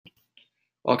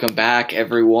Welcome back,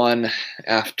 everyone.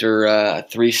 After a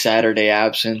 3 Saturday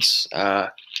absence,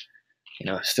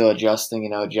 still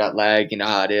adjusting. Jet lag. You know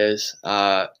how it is.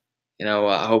 I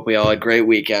hope we all had great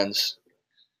weekends.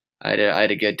 I had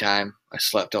a good time. I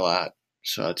slept a lot,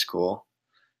 so that's cool.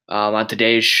 On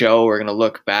today's show, we're gonna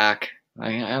look back.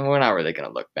 We're not really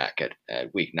gonna look back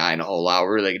at week 9 a whole lot.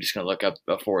 We're really just gonna look up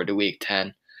forward to week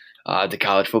 10, the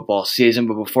college football season.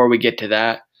 But before we get to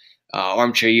that,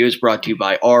 Armchair U is brought to you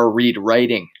by R. Reed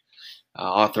Writing.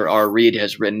 Author R. Reed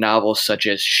has written novels such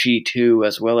as She Too,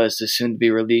 as well as the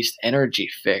soon-to-be-released Energy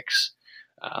Fix.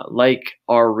 Like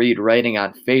R. Reed Writing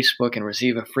on Facebook and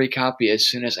receive a free copy as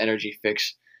soon as Energy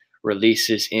Fix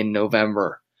releases in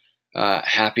November.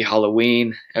 Happy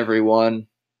Halloween, everyone.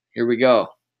 Here we go.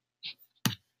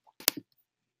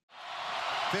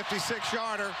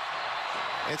 56-yarder.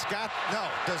 Does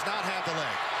not have the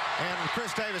leg. And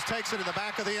Chris Davis takes it in the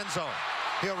back of the end zone.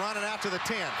 He'll run it out to the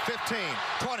 10, 15,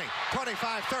 20,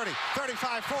 25, 30,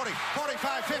 35, 40,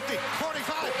 45, 50,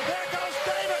 45. There goes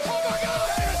Davis. Oh, my God.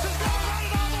 Davis is going to run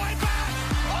it all the way back.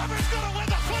 Auburn's going to win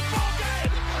the football game.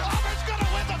 Auburn's going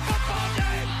to win the football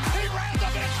game. He ran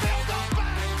the big field goal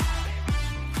back.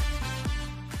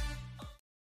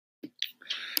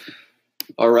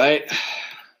 All right.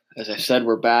 As I said,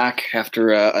 we're back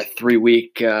after a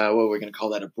 3-week, what we're going to call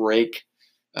that, a break.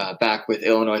 Back with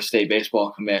Illinois State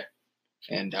baseball commit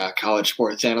and college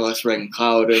sports analyst Reagan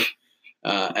Clowder,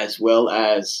 as well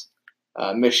as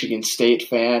Michigan State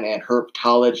fan and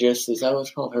herpetologist. Is that what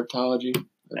it's called? Herpetology?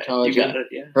 Herpetology? You got it,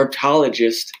 yeah.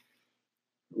 Herpetologist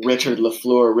Richard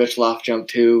LaFleur, Rich Lofjump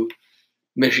 2,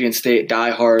 Michigan State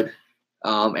diehard.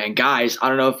 And guys, I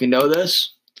don't know if you know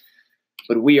this,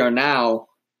 but we are now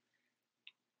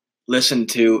listened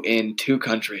to in 2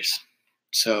 countries.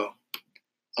 So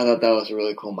I thought that was a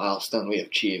really cool milestone we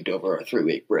achieved over a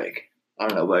 3-week break. I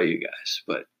don't know about you guys,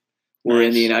 but we're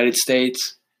in the United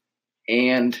States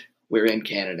and we're in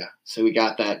Canada. So we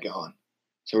got that going.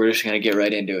 So we're just going to get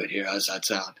right into it here. How's that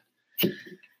sound?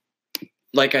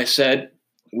 Like I said,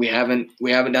 we haven't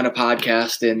done a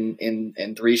podcast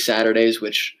in 3 Saturdays,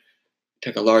 which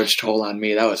took a large toll on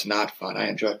me. That was not fun. I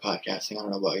enjoy podcasting. I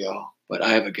don't know about y'all, but I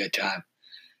have a good time.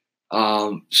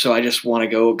 So I just want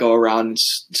to go around and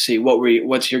see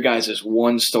what's your guys'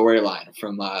 one storyline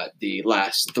from the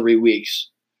last 3 weeks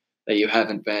that you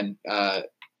haven't been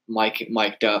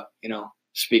mic'd up,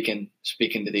 speaking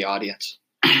to the audience.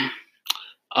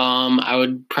 I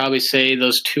would probably say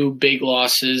those 2 big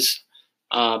losses,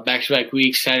 back-to-back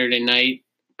weeks, Saturday night,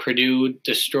 Purdue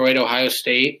destroyed Ohio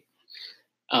State.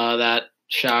 That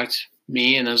shocked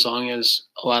me and as long as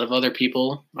a lot of other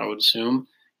people, I would assume.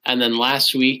 And then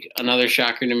last week, another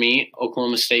shocker to me,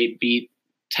 Oklahoma State beat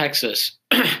Texas.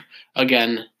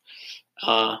 Again,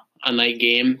 a night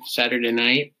game, Saturday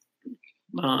night.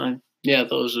 That'd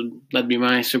be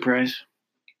my surprise.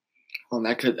 Well,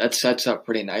 that sets up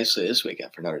pretty nicely this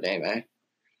weekend for Notre Dame, eh?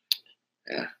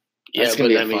 Yeah. That's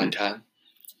going to be a fun time.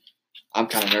 I'm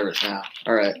kind of nervous now.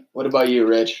 All right. What about you,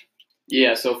 Rich?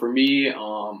 Yeah, so for me,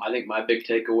 I think my big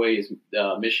takeaway is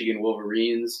the Michigan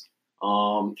Wolverines.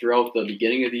 Throughout the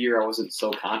beginning of the year, I wasn't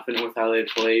so confident with how they'd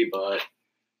play, but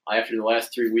after the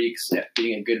last 3 weeks,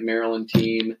 being a good Maryland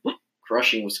team,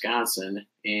 crushing Wisconsin,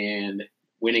 and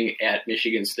winning at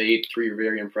Michigan State, 3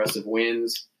 very impressive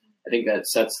wins, I think that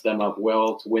sets them up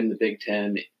well to win the Big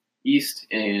Ten East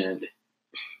and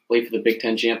play for the Big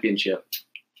Ten championship.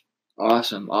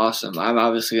 Awesome. I'm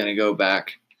obviously going to go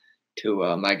back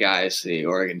to my guys, the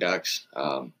Oregon Ducks.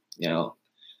 The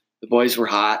boys were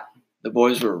hot. The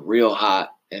boys were real hot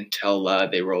until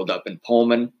they rolled up in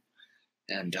Pullman.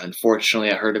 And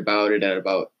unfortunately, I heard about it at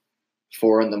about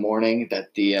 4 a.m.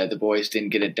 that the boys didn't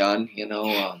get it done.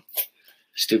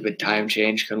 Stupid time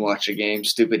change, couldn't watch the game.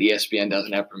 Stupid ESPN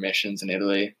doesn't have permissions in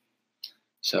Italy.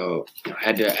 So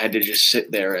had to just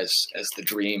sit there as the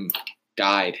dream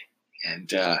died.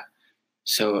 And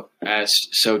so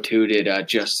too did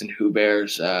Justin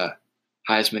Hubert's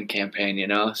Heisman campaign,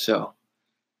 So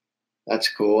that's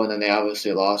cool. And then they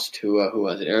obviously lost to, who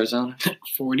was it, Arizona?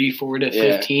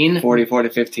 44-15.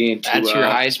 44-15. That's your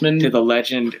Heisman? To the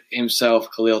legend himself,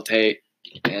 Khalil Tate,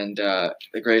 and the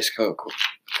greatest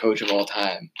coach of all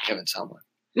time, Kevin Sumlin.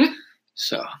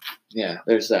 So, yeah,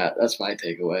 there's that. That's my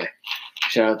takeaway.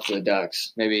 Shout out to the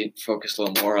Ducks. Maybe focus a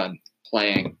little more on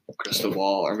playing crystal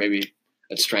ball, or maybe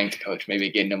a strength coach, maybe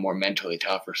getting them more mentally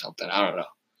tough or something. I don't know.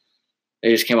 They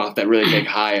just came off that really big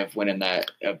high of winning that,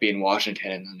 of beating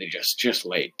Washington, and then they just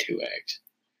laid 2 eggs.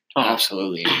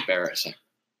 Absolutely embarrassing.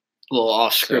 A little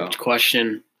off-script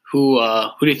question. Who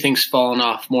do you think's fallen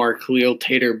off more, Khalil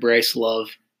Tate or Bryce Love?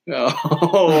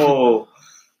 Oh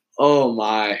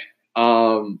my.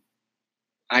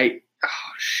 I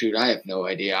have no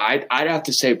idea. I'd have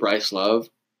to say Bryce Love,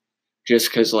 just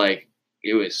because like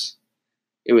it was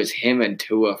him and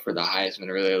Tua for the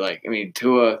Heisman. Really, like I mean,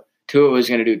 Tua was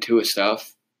going to do Tua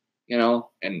stuff, you know,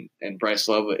 and Bryce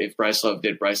Love, if Bryce Love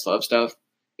did Bryce Love stuff,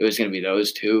 it was going to be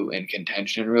those two in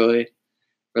contention really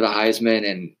for the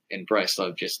Heisman, and Bryce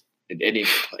Love just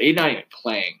he's not even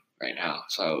playing right now.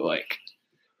 So like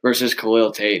versus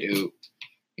Khalil Tate, who,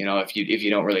 you know, if you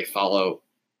don't really follow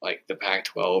like the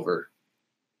Pac-12 or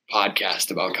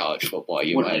podcast about college football,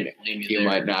 you might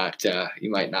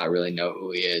not really know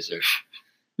who he is or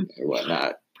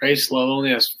whatnot. Bryce Love only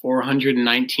has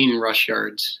 419 rush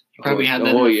yards. He probably had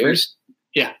that in the first.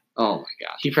 Yeah. Oh my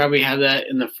God. He probably had that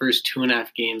in the first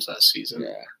 2.5 games last season.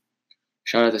 Yeah.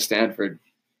 Shout out to Stanford.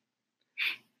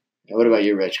 What about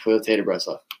you, Rich? Khalil Tate or Bryce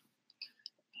Love?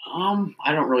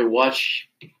 I don't really watch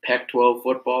Pac-12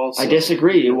 football. So. I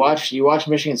disagree. You watched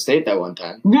Michigan State that one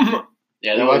time.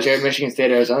 Yeah, you watched Michigan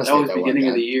State, Arizona State that one time. That was the beginning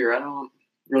of the year. I don't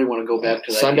really want to go back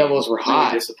to that. Sun Devils were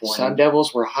hot. Disappointing. Sun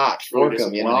Devils were hot. Fork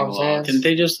them, you know what I'm saying? Didn't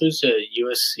they just lose to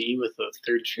USC with a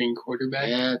third-string quarterback?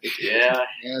 Yeah,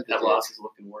 that loss is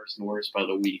looking worse and worse by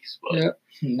the weeks. But. Yeah,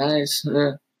 nice.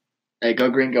 Hey, go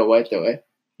green, go white, though, eh?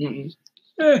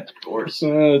 Of course.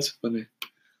 Oh, that's funny.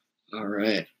 All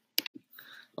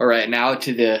right. Now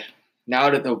to the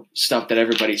stuff that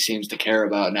everybody seems to care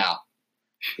about now,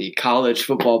 the college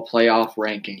football playoff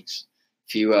rankings.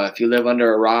 If you live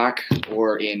under a rock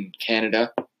or in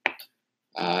Canada,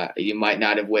 you might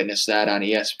not have witnessed that on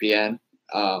ESPN.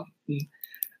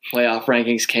 Playoff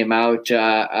rankings came out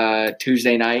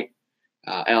Tuesday night.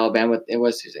 Alabama. It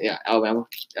was Tuesday. Yeah, Alabama.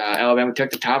 Alabama took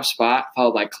the top spot,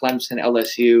 followed by Clemson,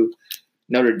 LSU,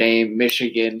 Notre Dame,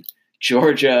 Michigan,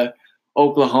 Georgia,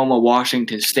 Oklahoma,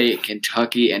 Washington State,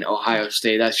 Kentucky, and Ohio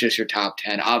State. That's just your top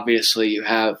 10. Obviously, you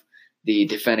have the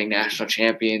defending national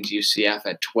champions, UCF,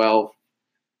 at 12.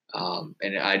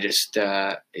 And I just,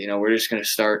 we're just going to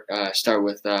start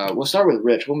with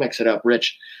Rich. We'll mix it up.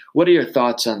 Rich, what are your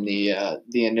thoughts on the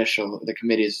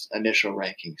committee's initial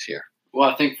rankings here? Well,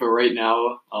 I think for right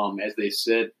now, as they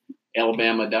sit,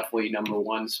 Alabama definitely number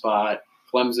 1 spot.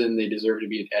 Clemson, they deserve to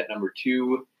be at number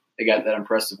 2. They got that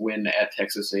impressive win at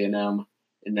Texas A&M,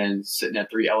 and then sitting at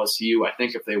 3, LSU. I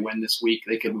think if they win this week,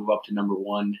 they could move up to number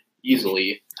 1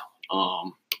 easily.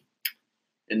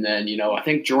 And then, I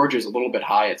think Georgia's a little bit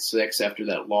high at 6 after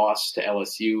that loss to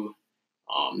LSU.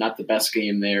 Not the best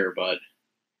game there, but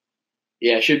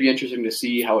yeah, it should be interesting to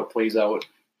see how it plays out.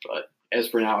 But as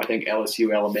for now, I think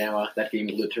LSU, Alabama, that game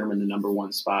will determine the number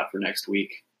 1 spot for next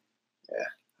week.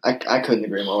 Yeah, I couldn't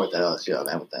agree more with that LSU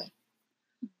Alabama thing.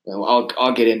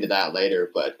 I'll get into that later,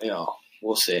 but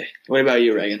we'll see. What about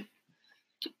you, Reagan?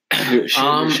 Shoot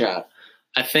your shot.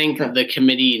 I think the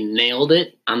committee nailed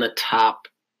it on the top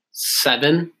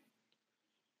 7.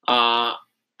 I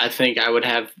think I would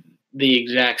have the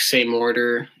exact same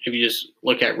order if you just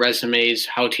look at resumes,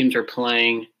 how teams are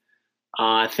playing.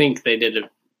 I think they did a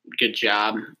good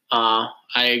job. I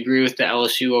agree with the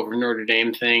LSU over Notre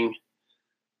Dame thing.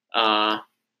 And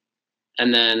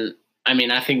then,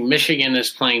 I think Michigan is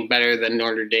playing better than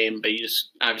Notre Dame, but you just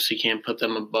obviously can't put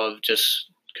them above just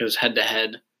because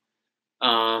head-to-head.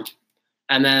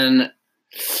 And then,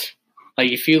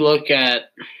 if you look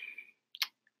at,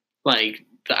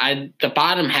 the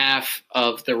bottom half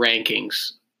of the rankings,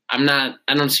 I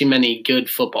don't see many good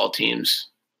football teams.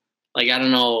 I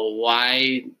don't know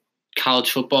why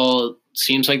college football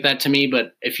seems like that to me,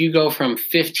 but if you go from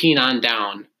 15 on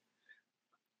down,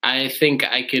 I think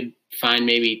I could find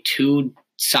maybe 2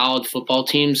 solid football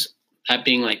teams, that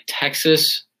being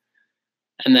Texas,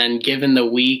 and then given the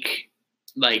week,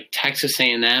 Texas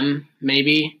A&M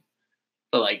maybe,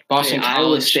 but Boston College.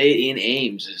 Iowa State in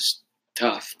Ames is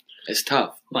tough. It's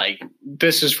tough.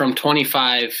 This is from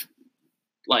 25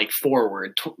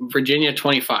 forward. Virginia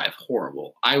 25,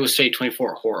 horrible. Iowa State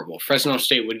 24, horrible. Fresno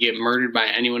State would get murdered by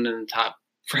anyone in the top.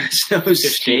 Fresno 15.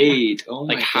 State. Oh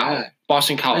my God.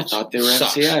 Boston College. I thought they were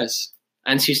sucks. FCS.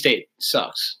 NC State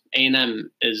sucks.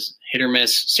 A&M is hit or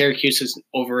miss. Syracuse is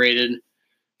overrated.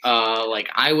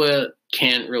 Iowa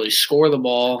can't really score the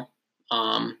ball.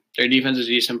 Their defense is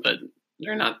decent, but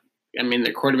they're not.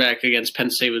 Their quarterback against Penn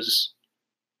State was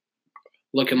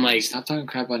looking like. Stop talking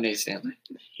crap about Nate Stanley.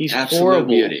 He's absolute horrible.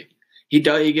 Beauty. He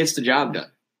gets the job done.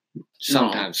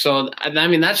 Sometimes. No. So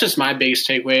that's just my biggest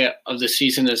takeaway of the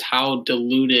season is how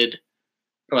diluted,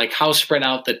 or how spread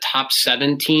out the top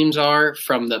 7 teams are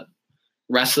from the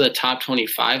rest of the top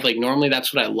 25. Normally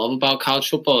that's what I love about college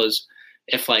football is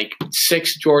if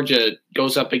 6 Georgia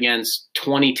goes up against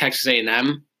 20 Texas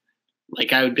A&M,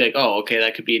 I would be oh, okay,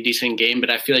 that could be a decent game. But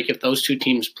I feel if those 2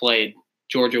 teams played,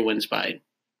 Georgia wins by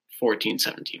 14,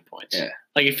 17 points. Yeah.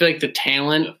 Like, I feel like the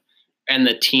talent and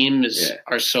the team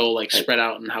are so like spread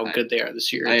out and how good they are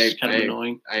this year. It's kind of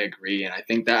annoying. I agree, and I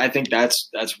think that's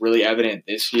really evident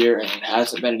this year, and it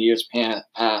hasn't been in years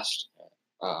past.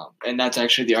 And that's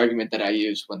actually the argument that I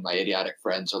use when my idiotic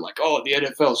friends are like, "Oh, the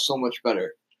NFL is so much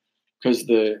better because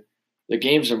the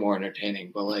games are more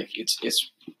entertaining." But like, it's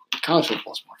college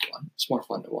football is more fun. It's more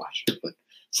fun to watch. But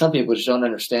some people just don't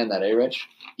understand that, Rich?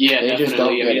 Yeah, They definitely. just don't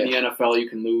I mean, get in the NFL, you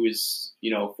can lose,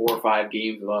 4 or 5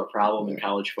 games without a problem. In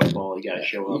college football, you got to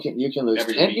show up. You can lose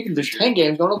every 10. week, You can lose for 10 sure.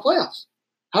 games going to the playoffs.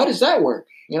 How does that work?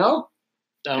 I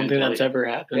don't think that's ever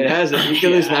happened. It hasn't. You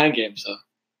can lose 9 games though.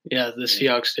 Yeah, the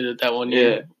Seahawks did it that one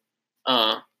year.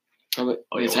 It's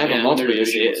yeah, happened multiple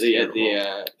years. Michigan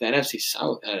The NFC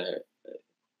South had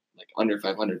like under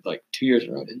 500 like 2 years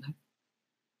in a row, didn't they?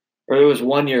 Or it was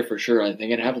 1 year for sure. I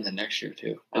think it happened the next year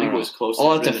too. I think it was close.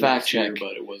 I'll have to the fact next year, check.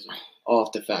 but it wasn't. I'll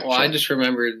have to fact Well, check. I just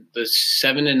remembered the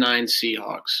 7-9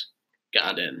 Seahawks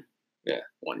got in. Yeah.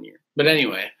 1 year. But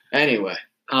anyway,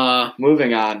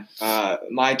 moving on.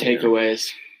 My takeaways.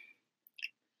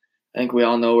 I think we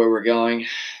all know where we're going.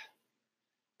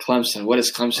 Clemson. What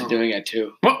is Clemson doing at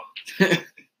 2?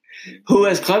 Who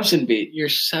has Clemson beat? you're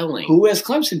selling. Who has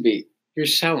Clemson beat? You're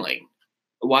selling.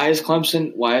 Why is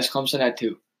Clemson at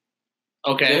 2?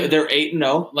 Okay. They're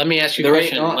 8-0. Let me ask you a They're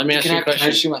question. 8-0. Let me ask you a Can I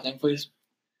question. shoot my thing, please?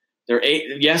 They're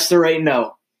 8. Yes, they're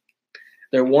 8-0.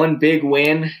 Their one big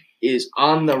win is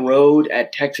on the road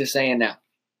at Texas A&M.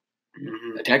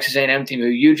 Mhm. The Texas A&M team, who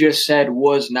you just said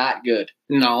was not good.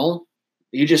 No.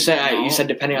 You just said No. you said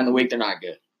depending on the week they're not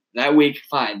good. That week,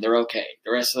 fine, they're okay.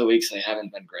 The rest of the weeks they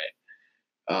haven't been great.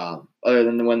 Other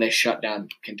than the when they shut down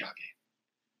Kentucky.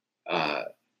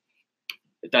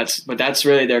 That's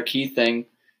really their key thing.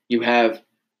 You have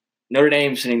Notre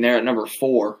Dame sitting there at number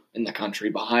 4 in the country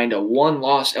behind a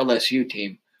 1-loss LSU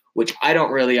team, which I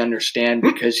don't really understand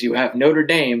because you have Notre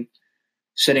Dame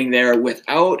sitting there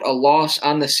without a loss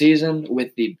on the season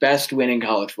with the best win in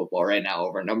college football right now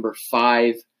over number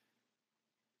 5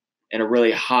 and a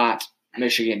really hot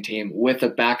Michigan team with a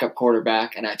backup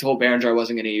quarterback. And I told Behringer I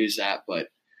wasn't going to use that, but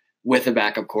with a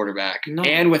backup quarterback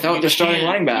and without the starting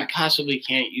running back. You possibly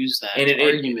can't use that And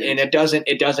argument.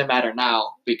 it doesn't matter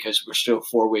now because we're still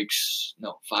 5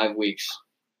 weeks,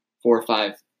 4 or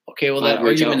 5. Okay, well, 5 that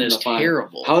weeks out argument from is the final.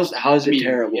 terrible. How is it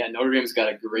terrible? Yeah, Notre Dame's got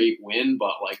a great win,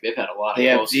 but they've had a lot of They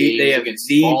have close the- games they have against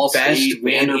the Ball best State,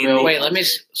 win in the- Vanderbilt. Wait, let me.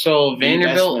 So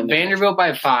win. Vanderbilt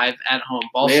by 5 at home.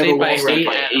 Ball They have State a by winning 8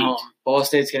 record. at home. Ball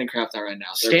State's getting crapped out right now.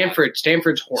 They're bad.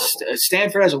 Stanford's horrible.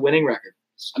 Stanford has a winning record.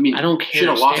 I mean, I don't care. Should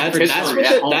have lost to Stanford's That's Pittsburgh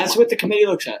what at home. that's what the committee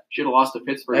looks at. Should have lost to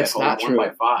Pittsburgh That's at home. not Won true. by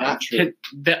 5. Not true.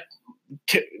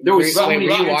 There was so Wait, many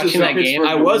were you chances watching for that game? Pittsburgh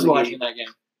I to was win the watching game. that game.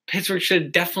 Pittsburgh should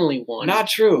have definitely won. Not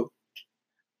true.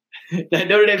 That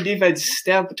Notre Dame defense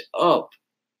stepped up.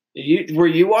 Were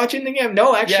you watching the game?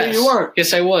 No, actually, Yes. you weren't.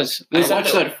 Yes, I was. I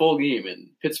watched that full game, and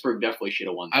Pittsburgh definitely should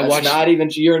have won. I That's watched- not even.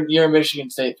 You're a Michigan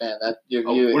State fan. That your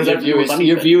Oh, view. what does Your that view do is with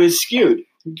your anything? view is skewed.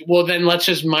 Well, then let's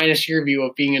just minus your view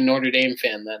of being a Notre Dame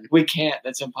fan. Then We can't.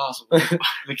 That's impossible.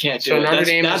 We can't do So it. Notre That's,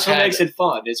 Dame that's has what had- makes it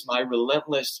fun. It's my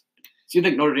relentless. So you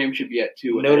think Notre Dame should be at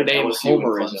 2? and Notre then Dame LSU and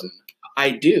homerism. Clemson?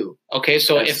 I do. okay.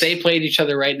 So That's- if they played each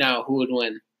other right now, who would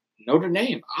win? Notre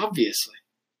Dame, obviously.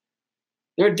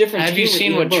 They're a different. Have you team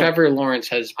seen in what book. Trevor Lawrence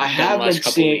has I done have the last been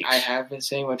couple seeing. weeks? I have been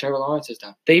seeing what Trevor Lawrence has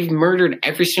done. They've murdered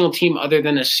every single team other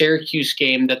than a Syracuse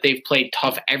game that they've played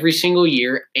tough every single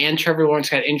year, and Trevor Lawrence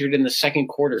got injured in the second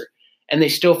quarter, and they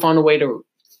still found a way to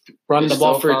run They the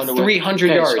ball still for found a way. 300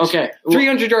 yards. Okay.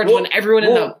 300 yards We'll- when everyone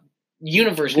in we'll- the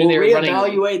universe knew We'll they were running.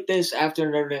 reevaluate this after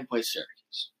Notre Dame plays Syracuse.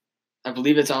 I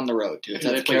believe it's on the road too. It's Did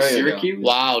at they the play Carrier Dome. Syracuse?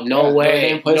 Wow, Yeah, no Notre way.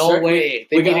 Dame plays No Syracuse. way.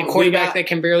 They We beat got- a quarterback we got- that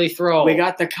can barely throw. We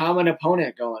got the common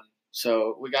opponent going,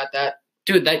 so we got that,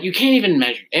 Dude, that you can't even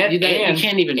measure. And- you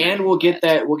can't even and measure we'll get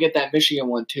that. We'll get that Michigan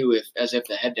one too, if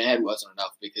the head-to-head wasn't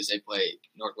enough because they play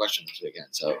Northwestern this weekend.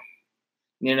 So,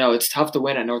 it's tough to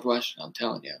win at Northwestern. I'm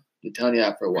telling you. Been telling you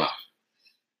that for a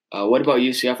while. What about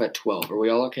UCF at 12? Are we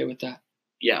all okay with that?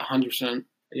 Yeah, 100%.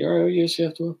 Are you all right with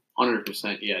UCF 12?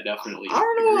 100%. Yeah, definitely. I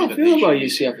don't know how I Agree that feel they about should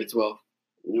be UCF there. at 12.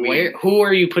 Who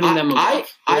are you putting them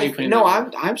above? Who are you putting them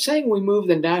above? I'm saying we move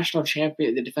the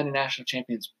defending national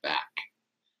champions back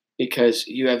because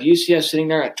you have UCF sitting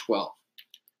there at 12,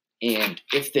 and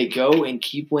if they go and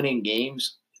keep winning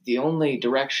games, the only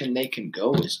direction they can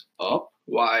go is up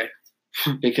Why?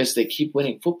 because they keep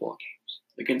winning football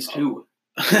Against who?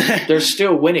 games. They're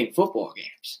still winning football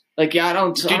games. Like, yeah, I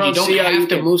don't Dude, see you don't how have you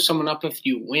to can move someone up if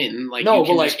you win. Like, No, you but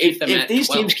can like just keep if them if at these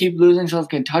 12. teams keep losing, so if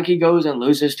Kentucky goes and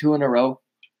loses 2 in a row,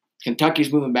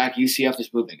 Kentucky's moving back. UCF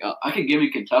is moving up. I could give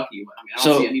you Kentucky, but I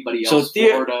So- don't see anybody so else.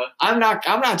 Florida. I'm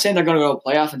not saying they're going to go to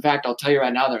playoff. In fact, I'll tell you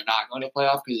right now, they're not going to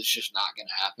playoff because it's just not going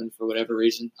to happen for whatever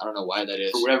reason. I don't know why that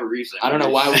is. For whatever reason. I don't know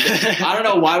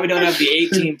why we don't have the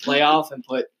 18 playoff and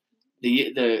put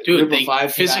the Dude, group they of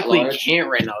 5 physically at large. can't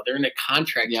right now. They're in a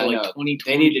contract Yeah, till I like know. 2020.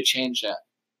 They need to change that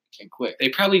and quick. They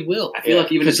probably will. I feel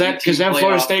like even because an 18 then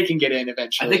Florida playoff- State can get in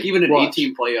eventually. I think even an Watch.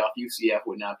 18 playoff UCF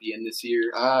would not be in this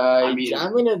year. I mean,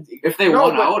 I'm gonna. If they No,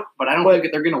 won but- out, but I don't but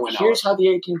think they're going to win out. Here's how the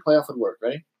 18 playoff would work.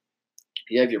 Ready?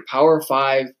 You have your Power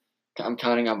 5. I'm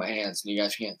counting on my hands, and you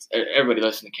guys can't. Everybody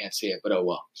listening can't see it, but oh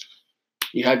well.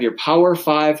 You have your Power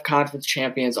 5 conference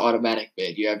champions automatic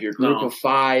bid. You have your group No. of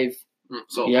 5.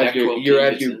 So You have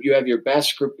Pac-12 you have your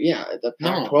best group. Yeah, the No.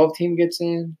 Pac-12 team gets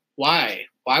in. Why?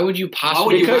 Why would you would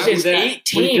possibly? you- Because why would it's that- 8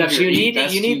 what if you have teams. your You 8 need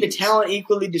best the teams? talent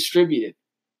equally distributed.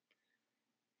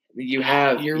 You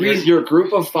have Your your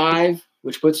group of 5,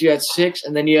 which puts you at 6,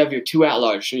 and then you have your 2 at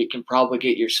large. So you can probably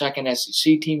get your second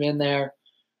SEC team in there,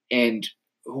 and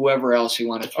whoever else you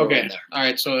want to throw Okay. in there. All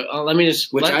right. So let me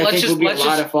just. Which I let's think just, would be a let's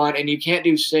lot just, of fun, and you can't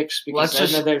do 6 because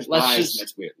then there's buys, and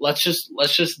that's weird. let's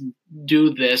just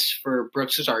do this for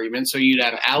Brooks's argument. So you'd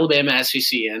have Alabama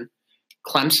SEC in,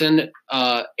 Clemson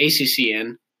ACC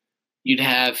in. You'd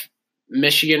have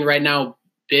Michigan right now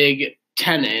Big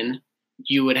 10 in.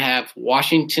 You would have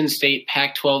Washington State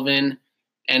Pac-12 in,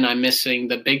 and I'm missing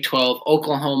the Big 12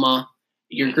 Oklahoma.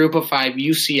 Your group of 5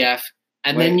 UCF,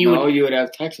 and then you would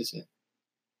have Texas in.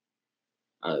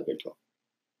 Out of the Big 12.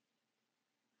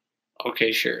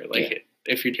 Okay, sure.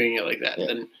 If you're doing it like that,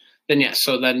 Yeah. then yes.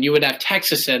 So then you would have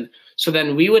Texas in. So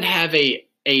then we would have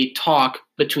a talk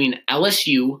between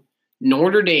LSU,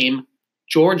 Notre Dame,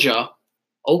 Georgia,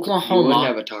 You wouldn't Oklahoma,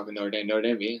 have a talk with Notre Dame. Notre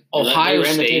Dame being Ohio they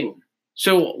ran the State. table.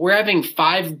 So we're having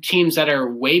 5 teams that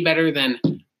are way better than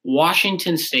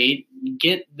Washington State.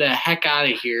 Get the heck out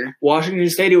of here. Washington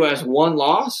State, who has 1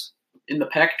 loss, in the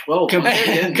Pac-12.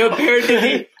 compared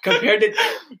to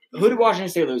who did Washington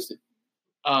State lose to?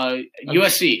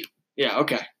 USC. Yeah,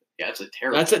 okay. Yeah, it's a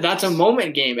terrible. That's a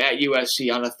moment game at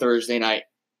USC on a Thursday night.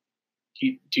 Do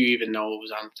you even know what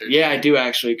was on Thursday? Yeah, I do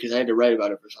actually because I had to write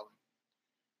about it for something.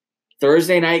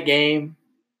 Thursday night game.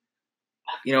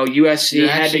 You know, USC You're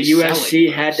had to actually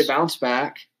selling, had to Brooks. bounce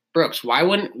back. Brooks,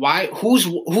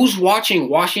 who's watching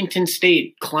Washington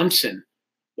State, Clemson?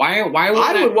 Why would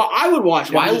I would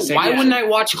watch. Why Washington State. wouldn't I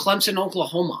watch Clemson,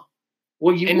 Oklahoma?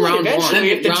 Well, you in would round eventually one?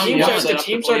 if the Round teams one. are Set up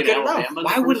to play good enough. Alabama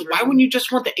Why the would first why round? wouldn't you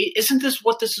just want the? Isn't this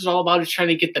what this is all about? Is trying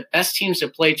to get the best teams to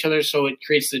play each other, so it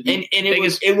creates the And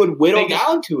biggest. it would whittle biggest-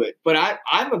 down to it. But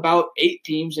I'm about 8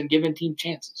 teams and giving team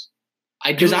chances.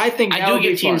 I do. Because I think that I do would be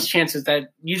give teams fun. chances that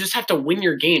you just have to win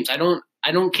your games. I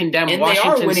don't condemn And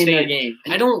Washington they are winning State. their game.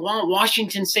 I don't want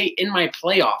Washington State in my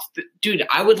playoff, dude.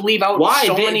 I would leave out Why?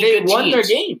 so they many they good won teams. their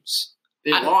games.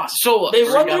 They lost. So They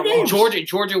won their games.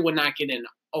 Georgia would not get in.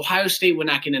 Ohio State would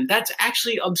not get in. That's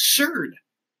actually absurd.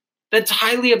 That's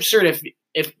highly absurd.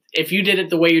 If you did it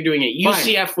the way you're doing it, Fine.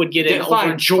 UCF would get in Then over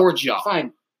fine. Georgia.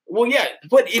 Fine. Well, yeah,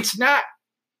 but it's not.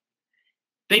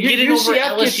 They get in over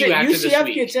UCF gets LSU in, after this UCF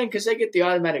week. gets in because they get the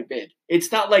automatic bid.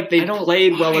 It's not like they I don't-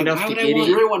 played well why? enough Why to would I get want-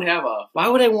 in. Everyone have a Why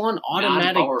would I want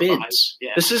automatic non-power bids? five. Yeah.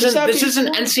 This Because that'd be isn't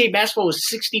fun. NCAA basketball with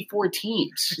 64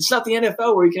 teams. It's not the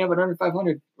NFL where you can have an under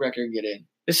 500 record and get in.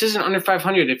 This isn't under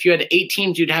 500. If you had 8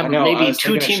 teams, you'd have I know, I maybe was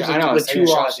 2 taking a teams shot- I know, I was with taking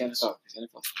 2 a shot at the losses. NFL, 'cause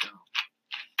NFL's dumb.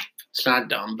 It's not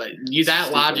dumb, but that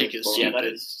Stupid logic is bullshit. yeah, stupid.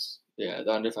 that is. Yeah,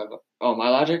 the under 500. Oh, my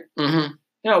logic? Mm-hmm.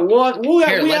 Yeah, we'll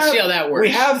Here, let's see how that works. We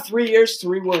have 3 years to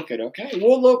rework it. Okay,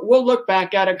 we'll look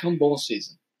back at it come bowl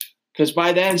season, because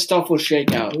by then stuff will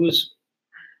shake out. Who's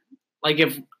like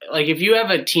if you have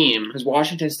a team, Because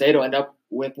Washington State will end up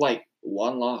with like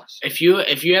 1 loss. if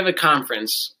you have a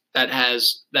conference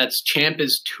that's champ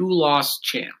is 2-loss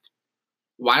champ,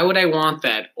 why would I want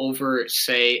that over,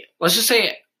 say, let's just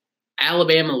say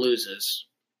Alabama loses,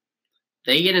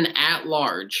 they get an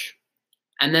at-large,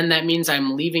 and then that means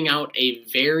I'm leaving out a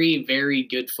very, very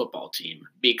good football team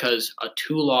because a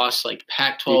 2-loss like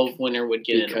Pac-12 winner would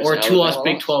get in, because or a 2-loss Alabama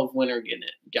Big lost. 12 winner get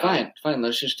it. Fine.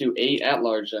 Let's just do 8 at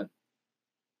large then.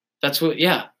 That's what,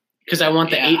 yeah, because I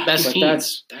want the Yeah, 8 best But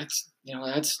teams. that's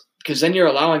because then you're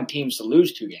allowing teams to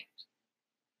lose 2 games.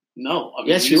 No. I mean,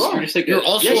 Yes, you are. You're, just like You're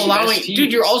also yes, you allowing, best teams.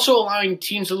 dude. You're also allowing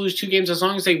teams to lose 2 games as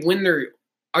long as they win their.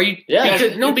 Are you? Yeah.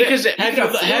 Because, no, because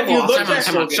Have you looked at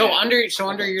time out. So Okay.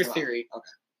 under your Okay. theory, Okay.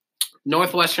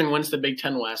 Northwestern wins the Big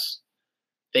Ten West.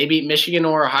 They beat Michigan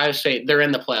or Ohio State. They're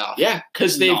in the playoff. Yeah,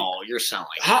 because they. No, you're selling.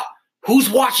 How, Who's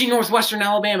watching Northwestern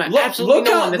Alabama? Absolutely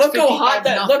no one. That's look how hot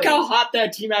 55-0. look how hot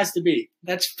that team has to be.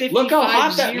 That's 55-0. Look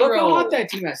how hot that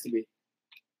team has to be.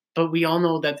 But we all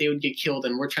know that they would get killed,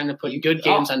 and we're trying to put good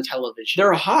games on television.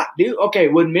 They're hot, dude. Okay,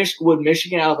 would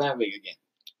Michigan, Alabama be a good game?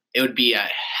 It would be a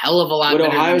hell of a lot Would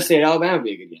better. Ohio State, Alabama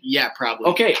be a good game? Yeah, probably.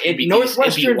 Okay, it'd be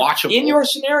Northwestern, watchable. in your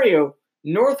scenario,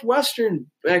 Northwestern,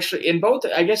 actually, in both,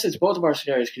 I guess it's both of our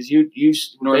scenarios because you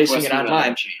basing it on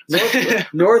mine.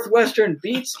 Northwestern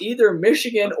beats either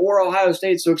Michigan or Ohio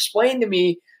State. So explain to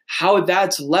me how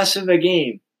that's less of a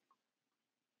game.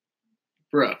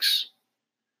 Brooks,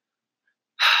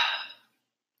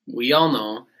 we all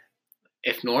know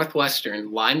if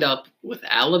Northwestern lined up with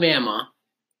Alabama,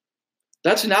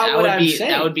 That's not what I'm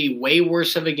saying. That would be way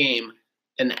worse of a game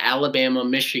than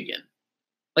Alabama-Michigan.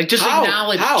 Like, just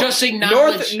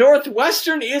acknowledge.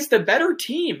 Northwestern is the better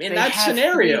team in that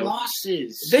scenario. 3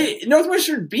 losses.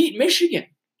 Northwestern beat Michigan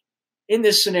in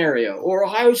this scenario, or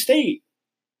Ohio State.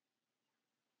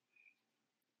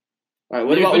 All right,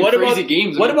 what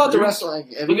about the rest?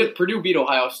 Look at Purdue beat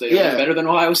Ohio State. Yeah. Are they better than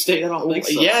Ohio State? I don't think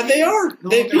so. Yeah, they are. No,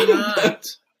 they they're beat them. not.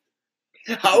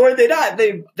 How are they not?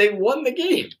 They won the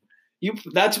game.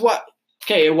 That's what.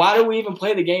 Okay, why do we even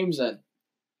play the games then?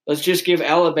 Let's just give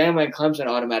Alabama and Clemson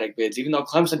automatic bids, even though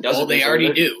Clemson doesn't. Well, they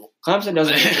already do. Clemson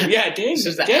doesn't. Yeah, dang. This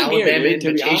is the dang Alabama here, dude,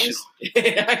 to be Invitational. honest.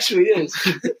 It actually is.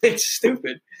 It's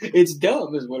stupid. It's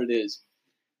dumb, is what it is.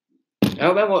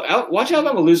 Watch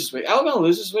Alabama lose this week. Alabama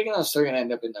loses this week, and they're going to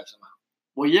end up in there somehow.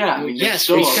 Well, yeah. I mean, Yes,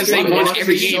 still because they won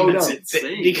every game. So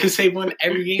Because they won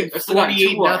every game It's still got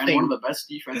 48-0. one of the best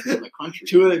defenses in the country.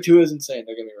 Tua is insane.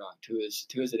 Don't get me wrong. Tua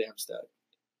is a damn stud.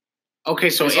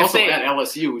 Okay, so It's if also they at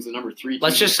LSU, who's the number 3 team.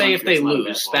 let's just say if they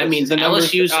lose, that means The number-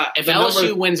 LSU's if the LSU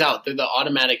number- wins out, they're the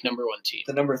automatic number 1 team.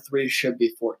 The number 3 should be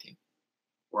 14.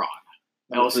 wrong.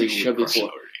 Number LSU 3 should be 14.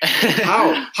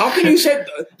 How? How can you say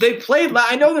they played?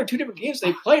 I know they're 2 different games.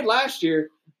 They played last year.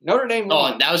 Notre Dame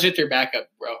won. Oh, that was with their backup,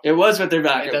 bro. It was with their It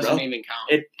backup, doesn't bro. even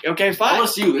count. Okay, fine.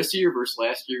 LSU this year versus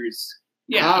last year is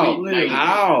How? literally.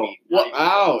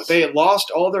 How? They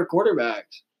lost all their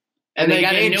quarterbacks. And they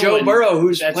got a gained new Joe one Burrow,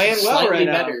 who's that's playing well slightly right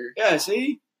now. better. Yeah,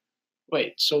 see?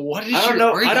 Wait, so what is I don't your know.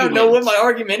 argument? I don't know what my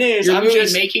argument is. You're I'm really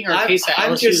just making our case that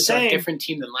I'm LSU just is saying. a different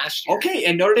team than last year. Okay,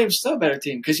 and Notre Dame's still a better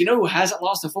team because you know who hasn't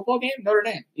lost a football game? Notre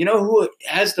Dame. You know who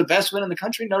has the best win in the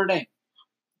country? Notre Dame.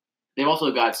 they've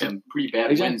also got some pretty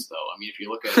bad Exactly. wins, though. I mean, if you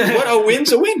look at What a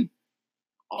win's a win.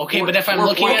 Okay, but if I'm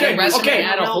looking at a resume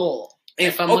as a whole,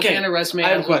 if I'm looking at a resume I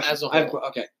have a as question. a whole,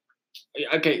 Okay.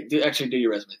 Actually, do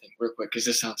your resume thing real quick because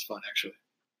this sounds fun. Actually,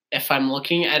 if I'm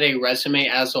looking at a resume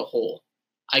as a whole,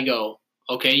 I go,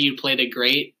 okay, you played a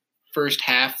great first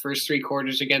 3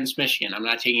 quarters against Michigan. I'm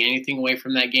not taking anything away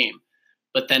from that game.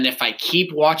 But then if I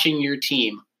keep watching your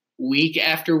team week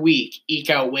after week eke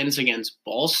out wins against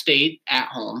Ball State at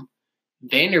home,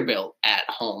 Vanderbilt at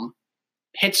home,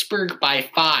 Pittsburgh by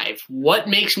 5, what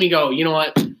makes me go, you know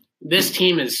what, this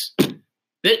team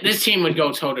would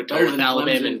go toe-to-toe with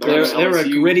Alabama and Clemson. they're a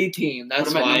gritty team. That's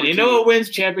What about why. number You 2? know what wins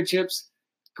championships?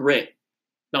 Grit.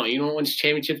 No, you know what wins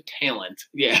championship? Talent.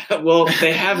 Yeah, well,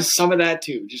 they have some of that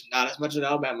too, just not as much as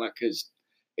Alabama because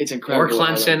it's Or incredible.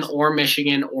 Clemson, or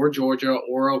Michigan, or Georgia,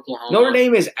 or Oklahoma. Notre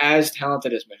Dame is as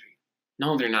talented as Michigan.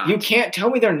 No, they're not. You can't tell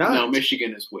me they're not. No,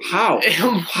 Michigan is way. How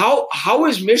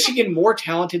is Michigan more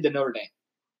talented than Notre Dame?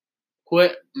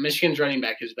 What? Michigan's running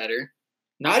back is better.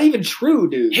 Not even true,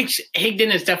 dude.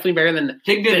 Higdon is definitely better than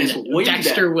Higdon is way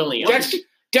Dexter better. Williams.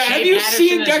 Have you Patterson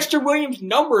seen is- Dexter Williams'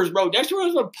 numbers, bro? Dexter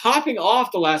Williams has been popping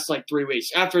off the last 3 weeks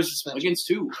after his suspension. Against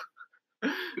 2.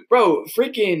 Bro,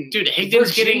 freaking Dude, Higdon's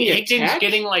Virginia getting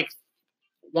Tech? like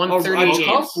a 130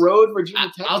 tough games. road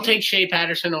Virginia Tech. I'll team? take Shea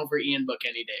Patterson over Ian Book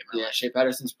any day, bro. Yeah, Shea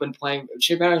Patterson's been playing.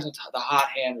 Shea Patterson's the hot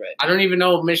hand right I don't even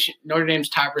know Notre Dame's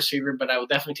top receiver, but I will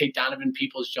definitely take Donovan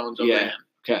Peoples-Jones over Yeah, him.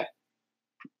 okay.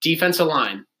 Defensive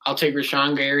line. I'll take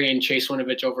Rashawn Gary and Chase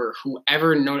Winovich over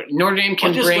whoever Notre Dame can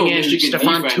I'll just bring go in Michigan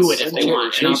Stephon defense. Tuitt if they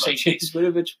want. And I'll take Chase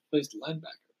Winovich plays linebacker.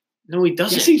 No, he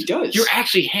doesn't. Yes, he does. You're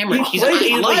actually hammered. He He's plays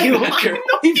linebacker. linebacker.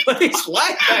 He plays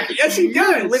linebacker. Yes, he You're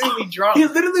does. literally drunk. He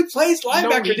literally plays No,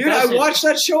 linebacker, he dude. doesn't. I watched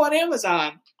that show on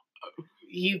Amazon.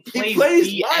 He plays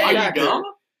the linebacker. end. dumb?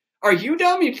 Are you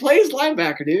dumb? He plays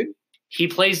linebacker, dude. He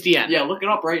plays the end. Yeah, look it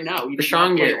up right now. He does Rashawn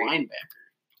not play Gary.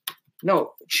 linebacker.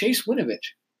 No, Chase Winovich.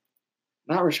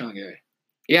 Not Rashawn Gary.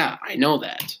 Yeah, I know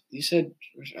that. You said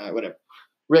whatever.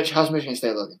 Rich, how's Michigan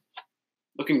State looking?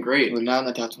 Looking great. We're not in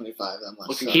the top 25. That much.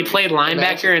 Looking- He played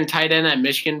linebacker and tight end at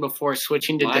Michigan before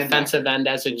switching to Linebacker. defensive end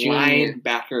as a junior.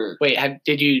 Linebacker. Wait,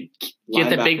 did you get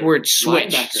the big Linebacker. word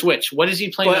switch? Linebacker. Switch. What does he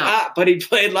play now? But he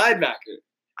played linebacker.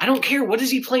 I don't care. What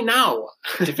does he play now?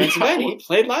 Defensive end. He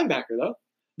played linebacker though.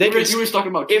 They He could, was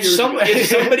talking about if 2 years ago.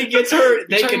 somebody gets hurt,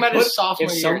 they You're could talking about put, his sophomore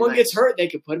if year. someone Nice. gets hurt, they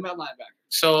could put him at linebacker.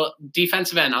 So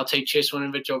defensive end, I'll take Chase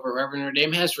Winovich over whoever Notre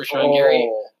Dame has. Rashawn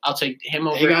Gary, I'll take him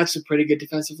they over. got some pretty good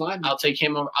defensive linemen. I'll take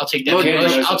him over. I'll take Notre Devin Dame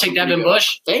Bush. does I'll have take some Devin pretty good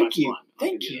Bush. Thank you. I'll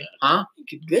Thank give you. that. Huh?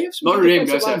 They have some Notre good Dame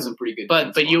defensive does have linemen. some pretty good. But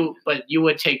defensive linemen. you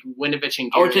would take Winovich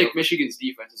and I would Gary take over. Michigan's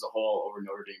defense as a whole over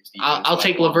Notre Dame's defense. I'll by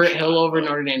take a long Lavert shot, Hill over but-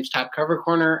 Notre Dame's top cover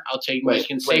corner. I'll take Wait,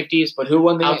 Michigan's wait. safeties. But who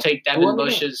won the I'll game? take Who Devin won the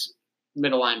game? Bush's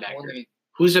middle Who won the linebacker. game?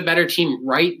 Who's a better team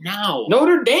right now?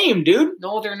 Notre Dame, dude.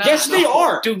 No, they're not. Yes, they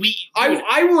are. Dude,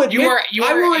 I will admit. You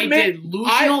I will are a admit.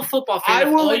 delusional football fan. I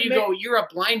will All admit- you go, you're a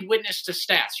blind witness to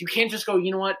stats. You can't just go,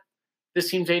 you know what?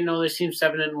 This team's 8-0, this team's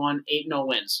 7-1, 8-0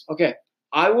 wins. Okay,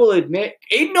 I will admit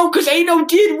 8-0 because 8-0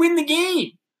 did win the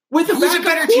game with a Who's a backup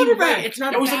better team? quarterback. Right, it's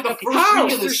not That a was like the backup. first How?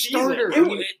 week of the It's their season.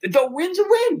 starter. The win's a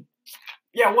win.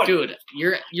 Yeah, what? Dude,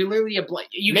 you're literally a blind.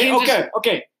 You Man, can't okay,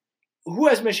 okay. Who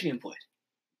has Michigan played?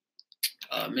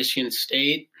 just Michigan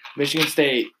State. Michigan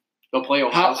State. They'll play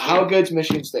Ohio State. How good's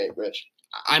Michigan State, Rich?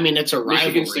 I mean, it's a rivalry.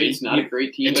 Michigan State's not a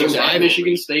great team. It's It was a at rivalry.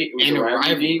 Michigan State. It was And a a rivalry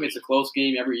rivalry. game. It's a close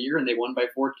game every year, and they won by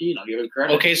 14. I'll give them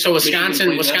credit. Okay, so Michigan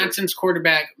played Wisconsin's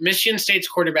quarterback, Michigan State's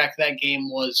quarterback that game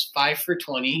was 5 for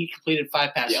 20. He completed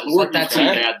 5 passes. Yeah, let Lord that was sink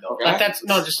pretty in. bad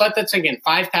though. Just let that sink in.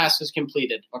 5 passes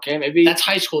completed. Okay, maybe. That's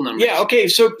high school numbers. Yeah, okay,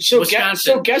 so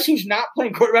Wisconsin. guess who's not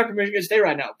playing quarterback for Michigan State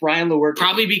right now? Brian Lewerke.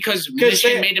 Probably because Because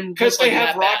Michigan made him Because look they like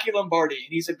have that bad. Rocky Lombardi, and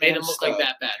he's a Made him damn look like stud,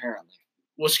 that bad. apparently.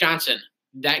 Wisconsin,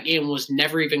 that game was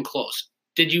never even close.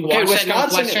 Did you Okay, watch that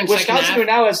Northwestern second Wisconsin half?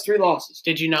 now has 3 losses.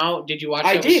 Did you watch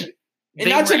I that? did. And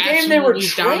that's a game they were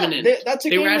dominant. That's a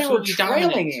They game were they were absolutely trailing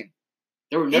dominant. in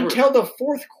They were never. until the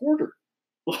 4th quarter.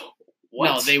 What?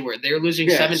 No, they were losing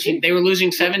Yeah, 17. see? They were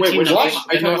losing 17 Wait, nothing what? to Are you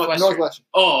talking about Northwestern. Northwestern.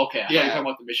 Oh, okay. I thought you Yeah. were talking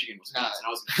about the Michigan Wisconsin. I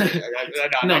was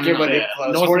No, give no, it yeah.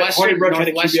 close. Northwestern- Hornibrook had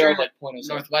a QBR Northwestern- of like .07.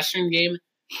 Northwestern game.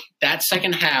 That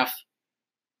second half,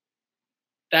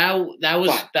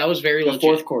 that was very The legit.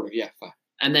 4th quarter, yeah, fine.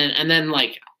 And then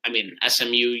like I mean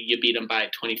SMU, you beat them by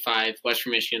 25.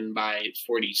 Western Michigan by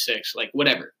 46. Like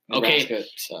whatever. Okay, Nebraska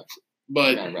sucks.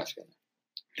 but Nebraska.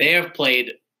 they have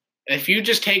played. If you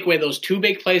just take away those 2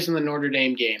 big plays in the Notre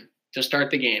Dame game to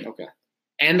start the game, Okay.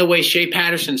 and the way Shea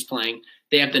Patterson's playing,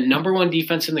 they have the number 1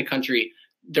 defense in the country.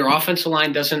 Their offensive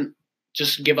line doesn't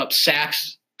just give up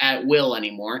sacks at will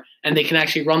anymore, and they can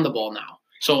actually run the ball now.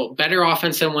 So better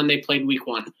offense than when they played week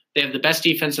 1. They have the best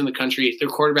defense in the country. Their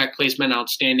quarterback play's been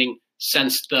outstanding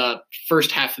since the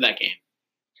first half of that game.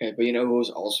 Okay, but you know who's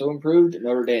also improved?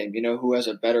 Notre Dame. You know who has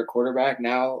a better quarterback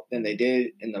now than they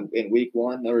did in week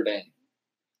 1? Notre Dame.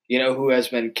 You know who has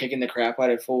been kicking the crap out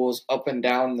of fools up and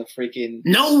down the freaking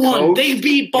No one. coast? They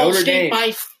beat Ball Notre State Dame.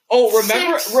 by Oh,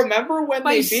 6. remember when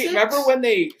By they 6. remember when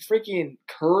they freaking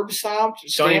curb stomped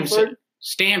Don't even Stanford?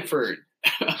 Stanford.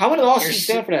 How many losses You're did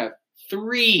Stanford have?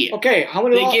 3. Okay, how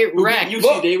many They losses? get wrecked. UC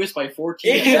Look. Davis by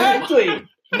 14. Exactly.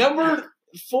 Number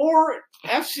 4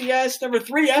 FCS, number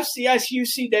 3 FCS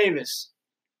UC Davis.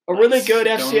 A really good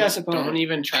FCS opponent. Don't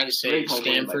even try to say Great home win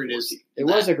by Stanford is. 14. It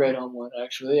was a great home win,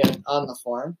 actually, on the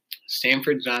farm.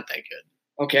 Stanford's not that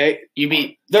good. Okay, You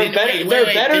beat. they're did- better. wait, They're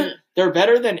wait, better. did- They're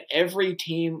better than every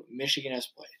team Michigan has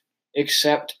played,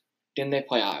 except didn't they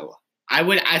play Iowa?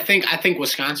 I think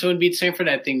Wisconsin would beat Stanford.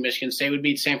 I think Michigan State would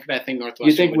beat Stanford. I think Northwestern.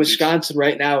 You think would beat- Wisconsin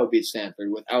right now would beat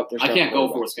Stanford without their? I starting can't go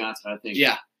for quarterback? Wisconsin. I think.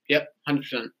 Yeah. Yep.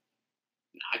 100%.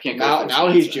 I can't go Now. for Now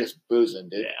Wisconsin. he's just boozing,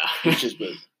 dude. Yeah. He's just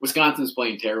boozing. Wisconsin's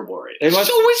playing terrible right They now. must.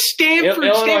 So is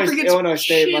Stanford. Stanford gets Illinois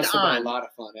State shit must have been on. a lot of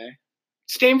fun, eh?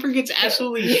 Stanford gets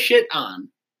absolutely shit on.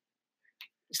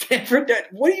 Stanford.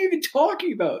 What are you even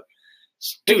talking about?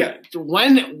 Dude, Yeah.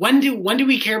 when do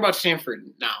we care about Stanford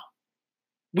now?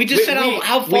 We just said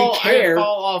how care.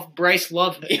 fall off Bryce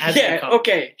Love has Yeah. become.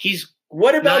 Okay. He's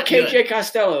What about Not KJ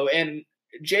Costello and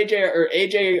JJ or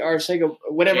AJ Arcega?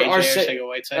 Whatever.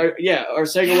 Arcega-Whiteside.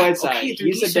 Arcega Whiteside. okay, they're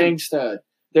He's decent. a dang stud.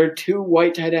 They're 2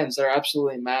 white tight ends. They're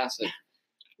absolutely massive.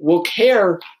 We'll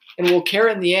care, and we'll care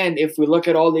in the end if we look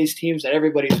at all these teams that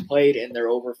everybody's played and they're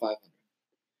over 500.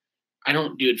 I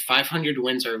don't, dude. 500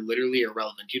 wins are literally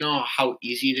irrelevant. Do you know how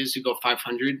easy it is to go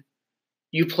 500?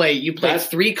 You play That's-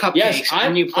 3 cupcakes Yes,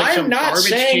 and you play some I'm not garbage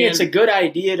saying can. it's a good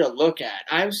idea to look at.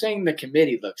 I'm saying the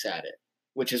committee looks at it,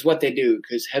 which is what they do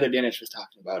because Heather Dinich was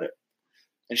talking about it.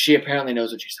 And she apparently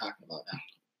knows what she's talking about now.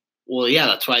 Well, yeah,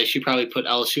 that's why she probably put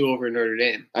LSU over Notre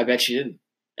Dame. I bet she didn't.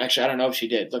 Actually, I don't know if she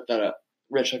did. Look that up.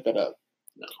 Rich, look that up.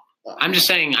 No. I'm just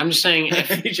saying.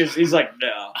 If he's like,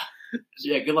 no.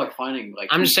 Yeah, good luck finding like.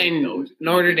 I'm just saying those.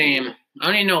 Notre Dame. I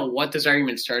don't even know what this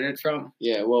argument started from.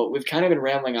 Yeah, well, we've kind of been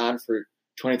rambling on for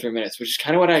 23 minutes, which is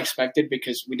kind of what I expected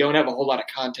because we don't have a whole lot of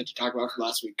content to talk about from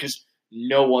last week because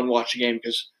no one watched the game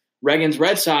because Reagan's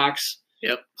Red Sox.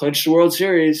 Yep. Clinched the World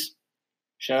Series.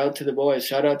 Shout out to the boys.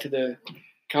 Shout out to the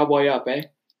Cowboy Up, eh?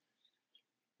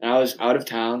 And I was out of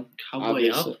town. Cowboy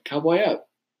obviously. Up? Cowboy Up.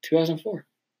 2004.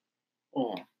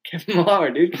 Oh. Kevin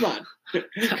Millar, dude. Come on.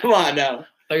 Come on now.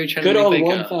 Are you trying Good to old make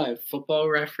like 1-5. a football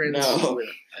reference? No.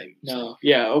 No.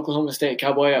 Yeah, Oklahoma State.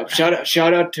 Cowboy Up. Shout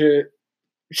out to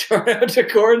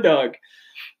Corn Dog.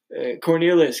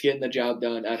 Cornelius getting the job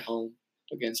done at home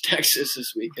against Texas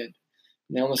this weekend.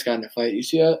 And they almost got in a fight. You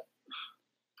see that?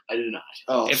 I did not.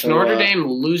 Oh, If Notre Dame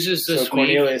loses this so week,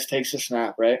 Cornelius takes a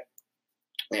snap, right?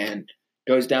 And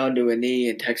goes down to a knee,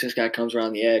 and Texas guy comes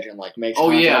around the edge and like makes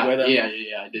contact with him.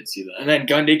 Yeah. I did see that. And then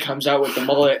Gundy comes out with the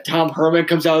mullet. Tom Herman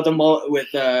comes out with the mullet with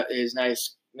his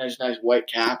nice white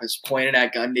cap, is pointing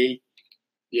at Gundy.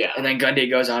 Yeah. And then Gundy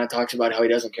goes on and talks about how he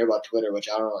doesn't care about Twitter, which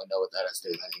I don't really know what that has to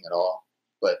do with anything at all.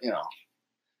 But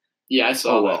Yeah, I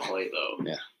saw Oh, well. that play though.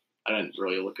 Yeah. I didn't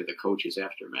really look at the coach's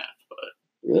aftermath, but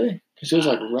really, because it was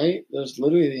like right. There was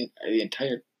literally the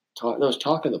entire talk. There was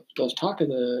talk of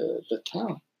the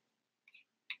town.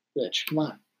 Rich, come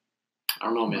on. I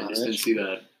don't know, man. I just didn't see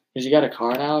that. Because you got a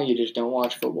car now, you just don't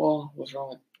watch football. What's wrong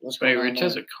with what's going wait, on? Rich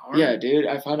has a car? Yeah, dude.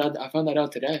 I found that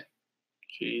out today.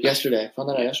 Jeez. Yesterday. I found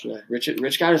that out yesterday.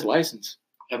 Rich got his license.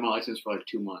 I had my license for like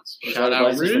 2 months. Shout out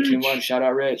Got his license for 2 Rich. months. Shout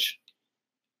out Rich.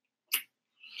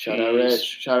 Shout out Jeez. Rich.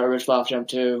 Shout out Rich Loftus Jump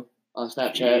 2 on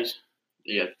Snapchat. Jeez.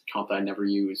 Yeah, account that I never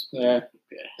use. Yeah.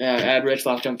 Yeah, add Rich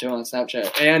Loftus Jump 2 on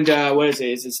Snapchat. And what is it?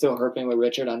 Is it still Herping with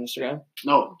Richard on Instagram?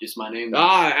 No, just my name.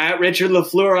 At Richard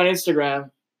LaFleur on Instagram.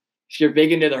 If you're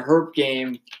big into the herp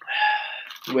game,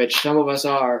 which some of us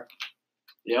are,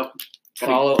 Yep.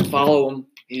 follow him.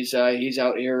 He's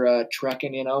out here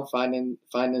trekking,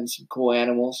 finding some cool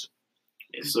animals.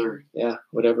 Yes, sir. Yeah,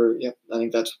 whatever. Yep, I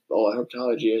think that's all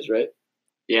herpetology is, right?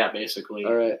 Yeah, basically.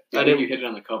 All right. I think you hit it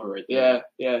on the cover right there.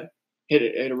 Yeah. Hit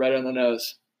it right on the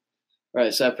nose. All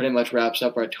right, so that pretty much wraps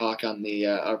up our talk on the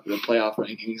playoff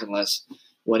rankings, unless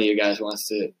one of you guys wants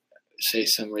to say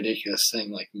some ridiculous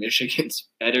thing like Michigan's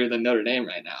better than Notre Dame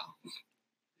right now.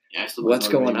 Yeah, I still What's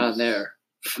think Notre going Dame's- on there?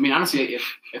 I mean, honestly,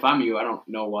 if I'm you, I don't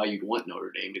know why you'd want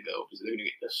Notre Dame to go because they're going to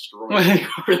get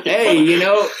destroyed. Hey,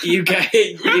 you guys,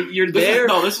 you're there.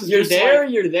 This is You're just there.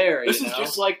 Like, You're there. this is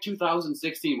just like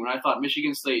 2016 when I thought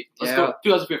Michigan State. Let's Yeah. go.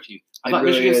 2015. I It thought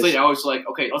really Michigan is. State. I was like,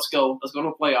 okay, let's go to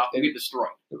a playoff and get destroyed.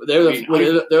 they're I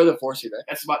mean, they're the 4 seed, right?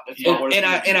 That's about what it's And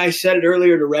gonna be. I said it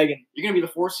earlier to Reagan, You're going to be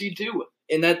the 4 seed too.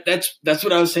 and that's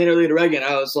what I was saying earlier to Reagan.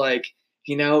 I was like,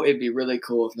 it'd be really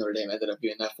cool if Notre Dame ended up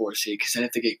being that 4 seed because then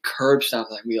if they get curb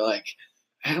stomped, I'd be like,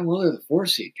 well, they're the 4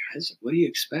 seed, guys. What do you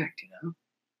expect?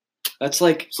 That's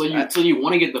like So you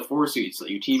want to get the 4 seed so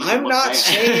you team. I'm not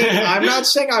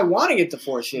saying I want to get the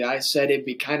 4 seed. I said it'd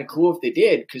be kind of cool if they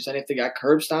did because then if they got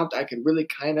curb stomped, I could really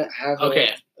kind of have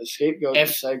Okay. a scapegoat to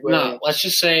segue. No, let's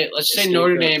say Escape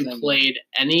Notre route Dame thing. played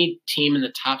any team in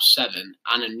the top 7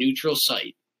 on a neutral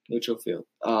site. Neutral field.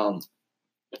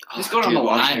 Just go down the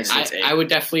line. I would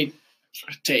definitely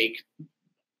take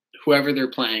whoever they're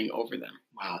playing over them.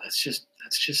 Wow, that's just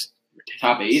ridiculous.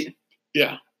 Top 8.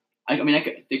 Yeah. They could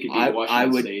be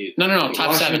Washington would- State. No,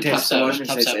 top 7. Washington Top 7. Washington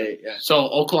Top State's 7. 8, yeah. So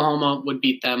Oklahoma would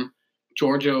beat them.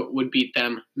 Georgia would beat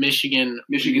them. Michigan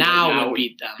now would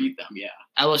beat them. Beat them, yeah.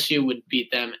 LSU would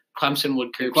beat them. Clemson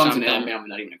would curb Clemson stomp and them. Alabama,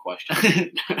 not even a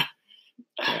question.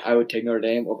 I would take Notre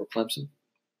Dame over Clemson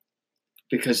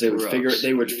because they would Gross.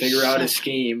 figure out a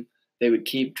scheme. They would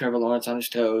keep Trevor Lawrence on his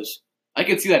toes. I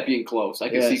could see that being close. I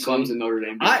could Yeah, see see? Clemson and Notre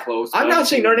Dame being close. I'm but I not could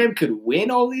saying see- Notre Dame could win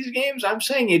all these games. I'm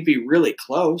saying it'd be really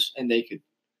close, and they could.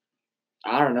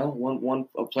 I don't know. One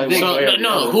play. I think- one way or the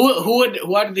No, other.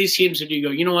 who out of these teams would you go,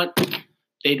 you know what?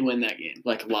 They'd win that game.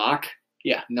 Like lock?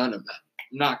 Yeah. None of them.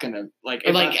 I'm not gonna like.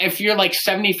 If you're like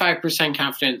 75%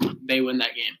 confident they win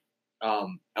that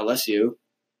game. LSU.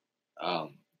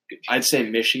 I'd say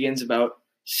Michigan's about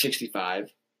 65.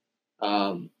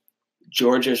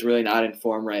 Georgia's really not in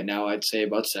form right now. I'd say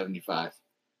about 75.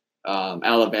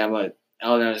 Alabama's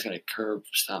going to curb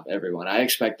stomp everyone. I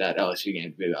expect that LSU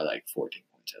game to be about like 14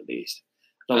 points at least.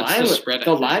 The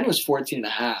line was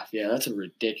 14.5. Yeah, that's a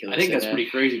ridiculous. I think that's thing. pretty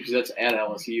crazy because that's at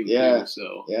LSU. Yeah. Too,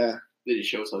 so Yeah, it just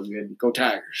shows how good go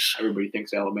Tigers. everybody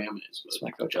thinks Alabama is. That's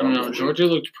my coach. I don't know. Georgia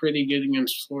looked pretty good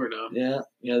against Florida. Yeah,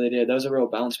 they did. That was a real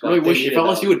bounce I back. really They wish if needed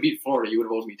LSU that. would beat Florida, you would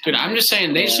have owed me 10 Dude, I'm just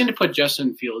saying they just Yeah. need to put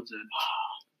Justin Fields in.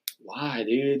 Why,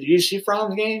 dude? Did you see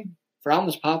Fromm's game? Fromm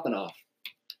was popping off.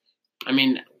 I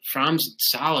mean, Fromm's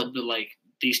solid, but like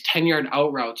these 10-yard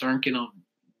out routes aren't gonna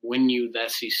win you the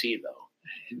SEC though.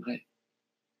 It might-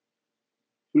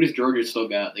 Who does Georgia still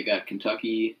got? They got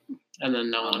Kentucky. And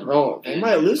then no one. Oh, they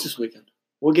might lose this weekend.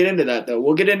 We'll get into that though.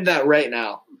 We'll get into that right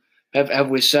now. Have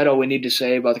we said all we need to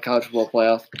say about the college football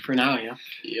playoff? For now, yeah.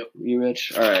 Yep. You,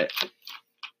 Rich?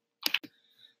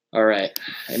 All right.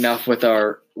 Enough with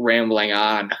our rambling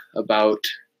on about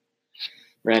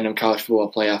random college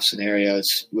football playoff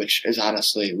scenarios, which is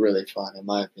honestly really fun in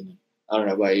my opinion. I don't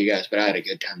know about you guys, but I had a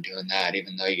good time doing that,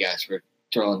 even though you guys were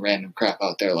throwing random crap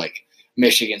out there like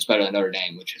Michigan's better than Notre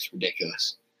Dame, which is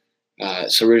ridiculous.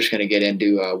 So we're just going to get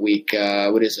into week,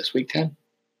 what is this, week 10?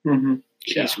 Mm-hmm.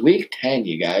 Jeez, week 10,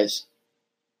 you guys.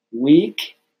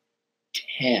 Week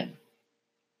 10.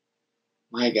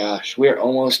 My gosh, we're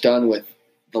almost done with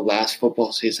the last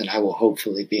football season I will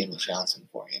hopefully be in Wisconsin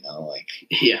for,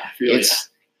 Yeah, really.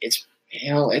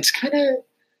 It's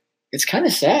kind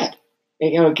of sad.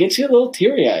 It gets you a little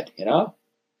teary-eyed,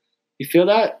 You feel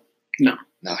that? No.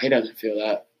 No, he doesn't feel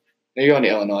that. You're going to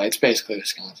Illinois. It's basically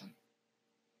Wisconsin.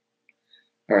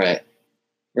 All right.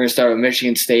 We're going to start with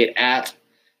Michigan State at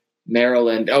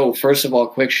Maryland. Oh, first of all,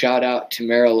 quick shout-out to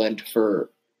Maryland for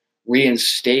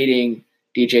reinstating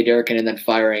DJ Durkin and then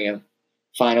firing him.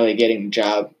 Finally getting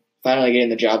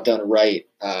the job done right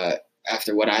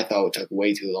after what I thought took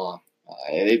way too long.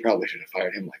 They probably should have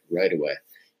fired him right away,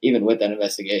 even with that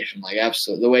investigation.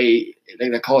 Absolutely,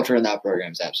 the culture in that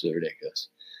program is absolutely ridiculous.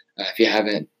 If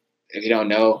you don't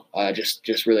know,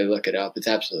 just really look it up. It's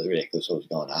absolutely ridiculous what's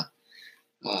going on.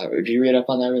 Did you read up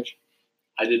on that, Rich?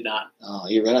 I did not. Oh,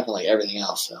 you read up on everything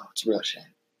else, so it's a real shame.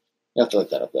 You have to look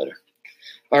that up later.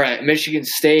 All right, Michigan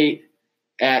State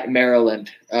at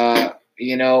Maryland.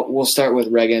 We'll start with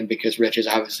Reagan because Rich is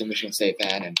obviously a Michigan State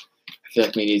fan, and I feel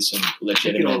like we need some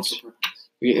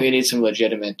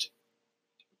legitimate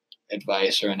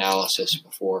advice or analysis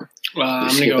before. I'm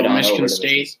going to go with Michigan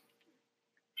State.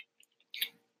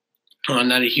 I'm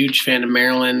not a huge fan of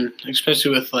Maryland,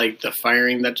 especially with the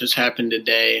firing that just happened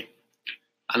today.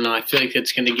 I don't know. I feel like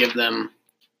it's going to give them,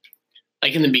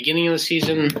 in the beginning of the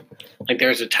season, there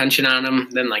was attention on them.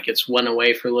 Then it's went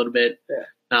away for a little bit. Yeah.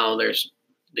 Now there's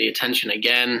the attention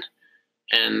again,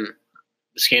 and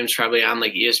this game's probably on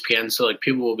ESPN, so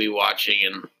people will be watching.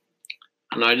 And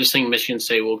I don't know. I just think Michigan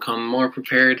State will come more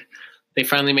prepared. They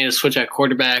finally made a switch at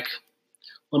quarterback.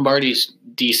 Lombardi's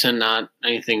decent, not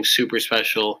anything super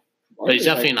special. But he's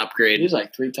definitely an upgrade. He was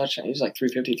 3 touchdowns. He was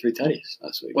 350, 3 tutties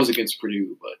last week. It was against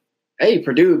Purdue, but hey,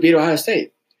 Purdue beat Ohio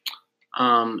State.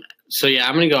 So yeah,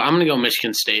 I'm gonna go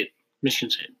Michigan State.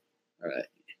 Michigan State. All right,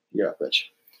 you're up,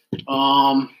 Rich.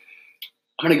 I'm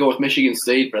gonna go with Michigan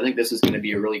State, but I think this is gonna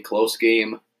be a really close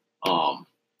game.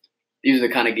 These are the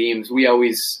kind of games we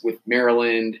always with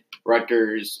Maryland,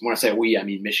 Rutgers. When I say we, I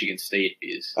mean Michigan State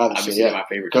is obviously my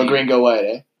favorite. Go team. green, go white,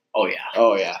 eh? Oh yeah.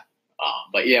 Oh yeah.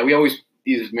 But yeah, we always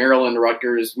these Maryland,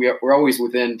 Rutgers. We're always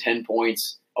within 10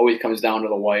 points. Always comes down to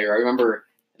the wire. I remember.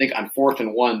 I think on 4th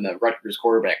and 1, the Rutgers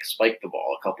quarterback spiked the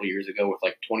ball a couple of years ago with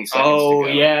 20 seconds to go. Oh,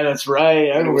 yeah, that's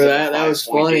right. I remember that. That was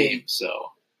funny. Game.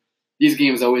 So these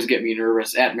games always get me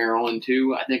nervous. At Maryland,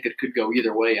 too, I think it could go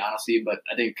either way, honestly, but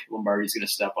I think Lombardi's going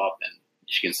to step up and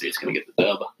Michigan State's going to get the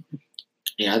dub.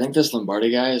 Yeah, I think this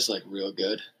Lombardi guy is real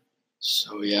good.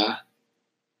 So, yeah.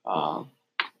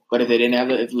 But if they didn't have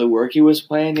if Lewerke was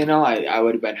playing, I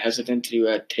would have been hesitant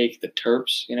to take the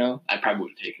Terps, I probably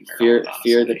would have taken Maryland.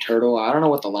 Fear the turtle. I don't know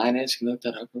what the line is. Can you look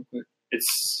that up real quick?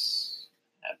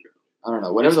 I don't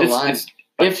know. Whatever the line.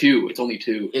 It's 2. It's only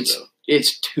 2.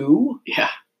 It's 2? Yeah.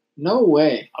 No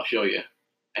way. I'll show you.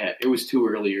 It was 2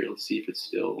 earlier. Let's see if it's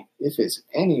still. If it's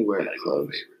anywhere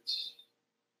close. Favorites.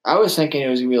 I was thinking it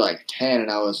was going to be 10, and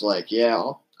I was yeah,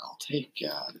 I'll take the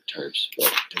Terps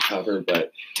to cover,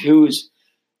 but 2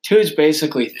 is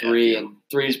basically 3, and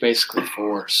 3 is basically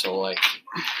 4. So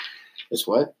it's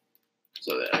what?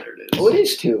 So there it is. Oh, it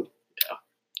is 2. Yeah.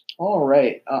 All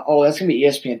right. That's gonna be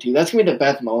ESPN2. That's gonna be the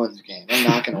Beth Mowins game. I'm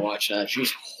not gonna watch that.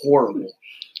 She's horrible.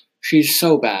 She's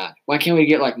so bad. Why can't we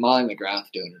get Molly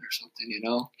McGrath doing it or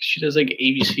something? She does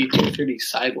ABC 230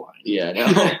 sideline. Yeah. No.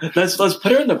 let's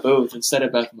put her in the booth instead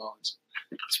of Beth Mowins.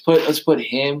 Let's put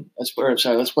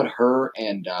her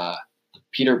and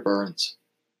Peter Burns.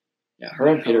 Yeah, her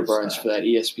and Peter Burns for that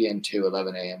ESPN2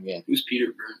 11 a.m. game. Who's Peter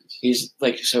Burns? He's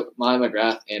so Molly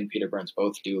McGrath and Peter Burns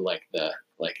both do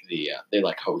they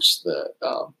host the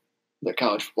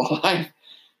college football live.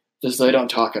 Just they don't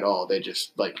talk at all. They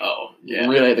just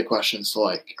relay the questions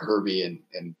to Herbie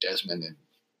and Desmond and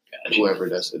whoever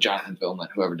does Jonathan Philman,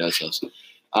 whoever does those.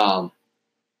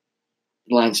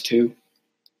 Line's 2.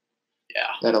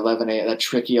 Yeah. That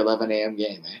tricky 11 a.m.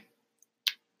 game, eh?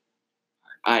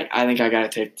 I think I got to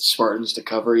take the Spartans to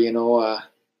cover. That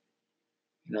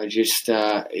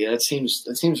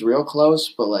seems real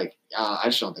close, but I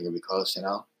just don't think it'll be close.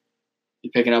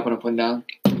 You picking up what I'm putting down?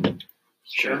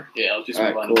 Sure. Yeah, I'll just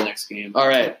move on to the next game. All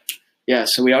right. Yeah,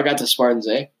 so we all got the Spartans,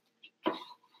 eh?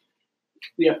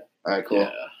 Yeah. All right, cool.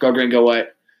 Yeah. Go green, go white.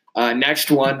 Next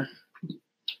one,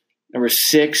 number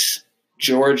 6,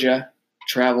 Georgia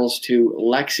travels to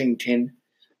Lexington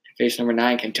to face number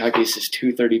 9, Kentucky. This is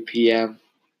 2:30 p.m.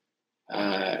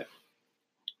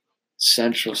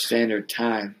 Central Standard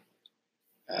Time,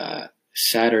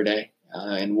 Saturday,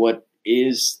 in what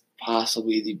is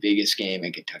possibly the biggest game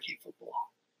in Kentucky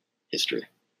football history.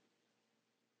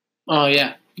 Oh,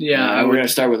 yeah. Yeah. We're going to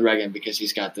start with Reagan because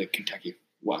he's got the Kentucky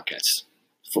Wildcats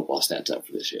football stats up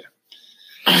for this year.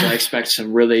 So I expect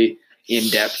some really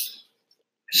in-depth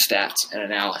stats and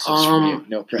analysis from you.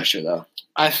 No pressure, though.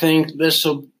 I think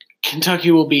Kentucky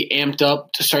will be amped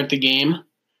up to start the game.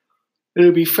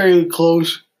 It'll be fairly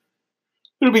close.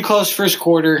 It'll be close first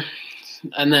quarter,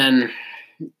 and then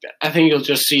I think you'll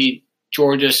just see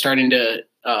Georgia starting to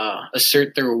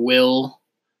assert their will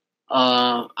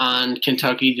on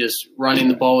Kentucky, just running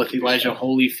the ball with Elijah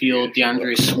Holyfield,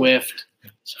 DeAndre Swift,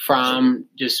 from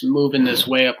just moving this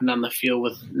way up and down the field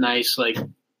with nice,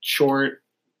 short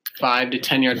 5 to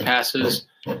 10 yard passes,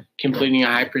 completing a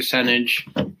high percentage.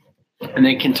 And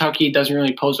then Kentucky doesn't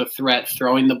really pose a threat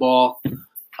throwing the ball.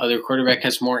 Their quarterback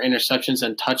has more interceptions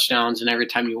than touchdowns, and every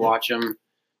time you watch him,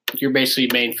 your basically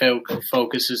main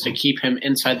focus is to keep him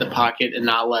inside the pocket and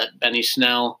not let Benny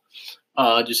Snell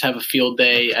just have a field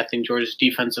day. I think Georgia's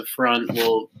defensive front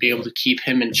will be able to keep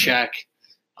him in check,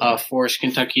 force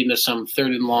Kentucky into some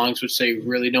 3rd and longs, which they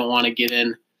really don't want to get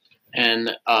in.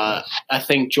 And I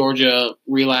think Georgia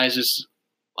realizes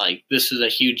this is a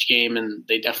huge game, and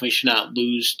they definitely should not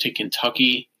lose to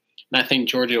Kentucky. And I think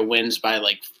Georgia wins by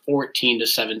 14 to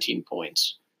 17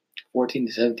 points. 14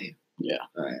 to 17. Yeah.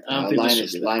 All right. I don't think line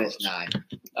this is will be that 9.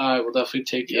 I will definitely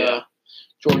take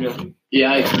Georgia.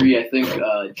 Yeah, I agree. I think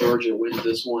Georgia wins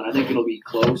this one. I think it'll be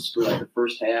close for the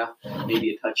first half,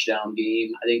 maybe a touchdown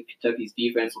game. I think Kentucky's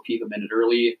defense will keep them in it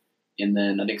early, and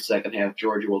then I think second half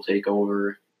Georgia will take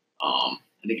over. I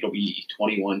think it'll be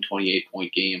 21,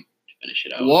 28-point game to finish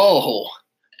it out. Whoa.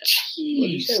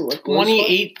 Jeez.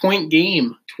 28-point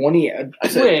game. 20. I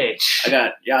said- Rich. I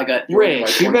got Georgia by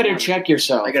Rich, you better 21. check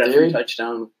yourself. I got a dude. 3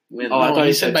 touchdown win. Oh, I No, thought he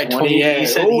he said said by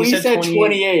 28. 20. He said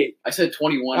 28. I said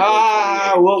 21.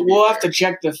 We'll have to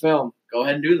check the film. Go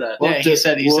ahead and do that. Well, Yeah, he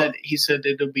said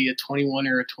it'll be a 21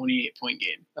 or a 28-point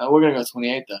game. We're gonna go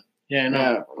 28 then. Yeah, no.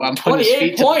 Yeah. Well, I'm putting his 28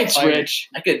 feet to the points, fire. Rich.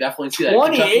 I could definitely see that.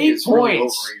 28 Kentucky is really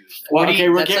points. overrated. Well, 40,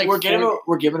 okay, that's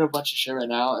we're giving a bunch of shit right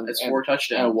now, and That's 4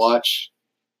 touchdowns. and watch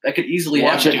That could easily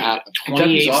watch it happen. happen.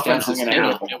 28 Kentucky's offense is It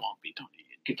terrible. won't be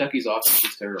 28. Kentucky's offense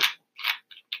is terrible.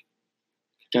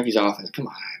 Kentucky's offense. Come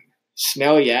on,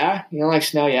 Snell. Yeah, you don't like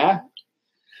Snell. Yeah.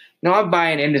 No, I'm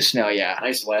buying into Snell. Yeah.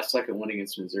 Nice last-second win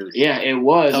against Missouri. Yeah, it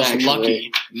was. That was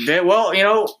actually.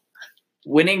 lucky.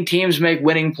 Winning teams make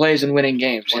winning plays and winning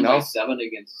games. Won by 7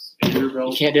 against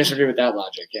Vanderbilt. You can't disagree with that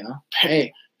logic.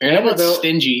 Hey, Vanderbilt's Vanderbilt-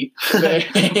 stingy.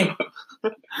 Vanderbilt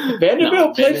played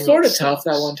Vanderbilt Florida sucks. tough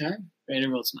that one time.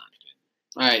 Vanderbilt's not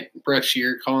good. All right, Brooks,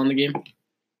 you're calling the game?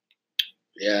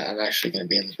 Yeah, I'm actually going to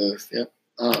be in the booth. Yep.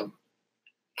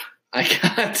 I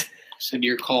got. Said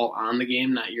your call on the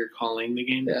game, not you're calling the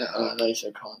game? Yeah, I thought you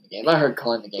said calling the game. I heard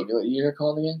calling the game. You heard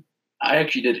calling the game? I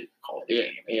actually did call the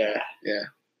game. Yeah.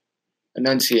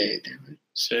 Enunciate. Damn it.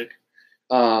 Sick.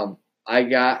 I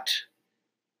got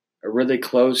a really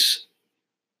close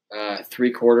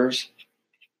 3 quarters,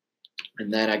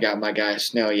 and then I got my guy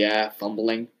Snell,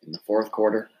 fumbling in the 4th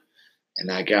quarter,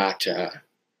 and I got the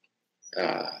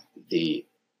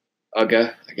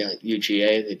UGA. I got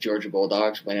UGA, the Georgia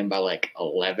Bulldogs, winning by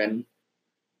 11.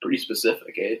 Pretty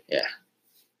specific, eh?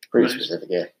 Pretty Nice. specific,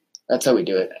 yeah. That's how we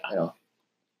do it.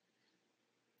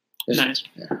 Nice.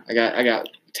 Yeah. I got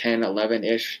 10,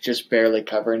 11-ish, just barely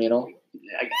covering, Yeah,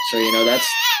 So, that's...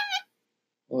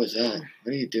 What was that?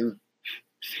 What are you doing?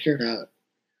 Figure it out.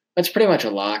 That's pretty much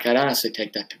a lock. I'd honestly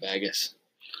take that to Vegas.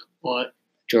 What?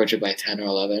 Georgia by 10 or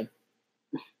 11.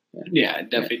 Yeah,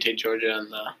 I'd definitely take Georgia on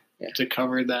to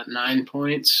cover that 9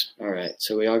 points. All right,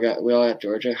 so we all got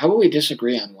Georgia. How about we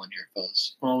disagree on one here,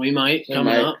 fellas? Well, we might We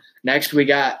coming might. up. Next, we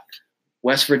got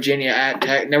West Virginia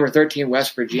at number 13.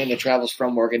 West Virginia travels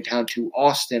from Morgantown to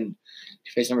Austin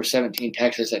to face number 17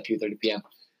 Texas at 2:30 p.m.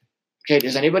 Okay,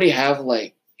 does anybody have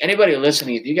anybody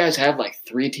listening? If you guys have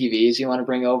 3 TVs you want to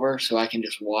bring over, so I can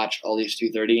just watch all these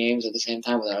 2:30 games at the same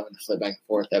time without having to flip back and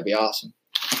forth, that'd be awesome.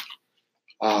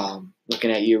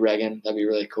 Looking at you, Reagan, that'd be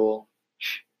really cool.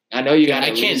 I know you got.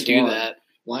 I can't do that.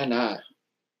 Why not?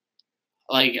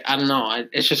 I don't know.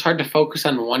 It's just hard to focus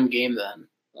on one game then.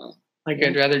 Oh.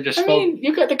 I'd rather just I mean,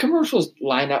 you got the commercials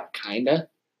line up, kinda.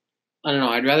 I don't know.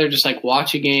 I'd rather just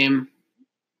watch a game,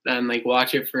 then like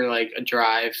watch it for like a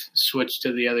drive, switch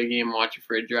to the other game, watch it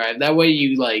for a drive. That way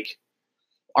you like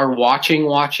are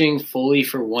watching fully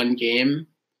for one game.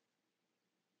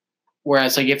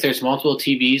 Whereas like if there's multiple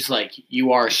TVs, like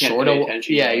you are sort of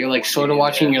you're like sort of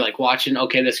watching. You're like watching.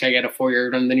 Okay, this guy got a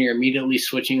 4-yard run. Then you're immediately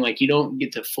switching. Like you don't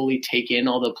get to fully take in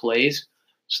all the plays.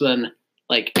 So then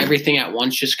like everything at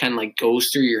once just kind of like goes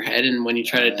through your head, and when you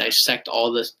try to dissect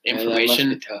all this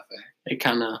information, tough, it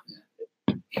kind of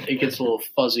it gets a little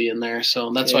fuzzy in there.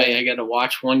 So that's why I got to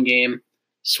watch one game,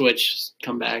 switch,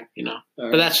 come back.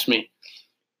 But that's just me.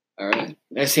 All right,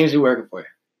 that seems to be working for you.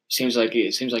 Seems like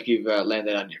you've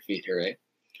landed on your feet here, right?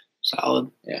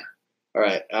 Solid. Yeah. All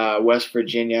right. West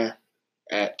Virginia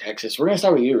at Texas. We're gonna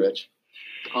start with you, Rich.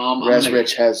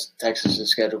 Rich has Texas'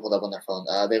 schedule pulled up on their phone.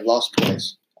 They've lost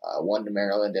twice. One to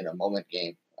Maryland in a moment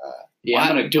game.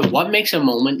 What makes a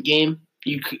moment game?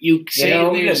 You say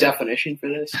need a definition for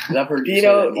this? I've heard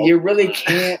you really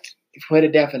can't put a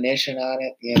definition on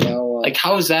it. Like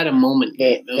how is that a moment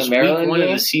game? It was the Maryland week 1 game?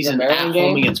 of the season The at Maryland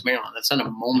home game? against Maryland. That's not a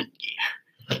moment game.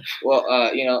 Well,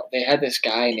 they had this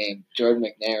guy named Jordan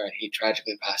McNair, and he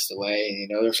tragically passed away.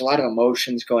 There's a lot of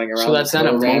emotions going around. So that's the not a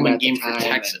program moment at the game for time,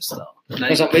 Texas, though.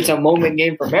 It's a moment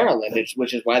game for Maryland,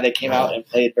 which is why they came out and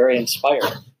played very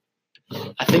inspired.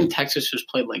 I think Texas just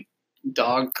played like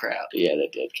dog crap. Yeah, they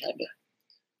did, kind of.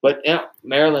 But,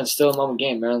 Maryland's still a moment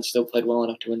game. Maryland still played well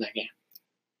enough to win that game.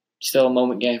 Still a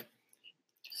moment game.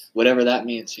 Whatever that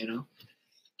means,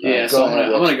 Yeah, so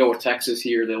I'm going to go with Texas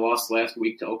here. They lost last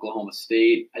week to Oklahoma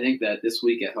State. I think that this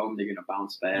week at home they're going to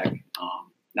bounce back.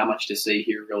 Not much to say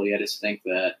here, really. I just think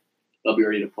that they'll be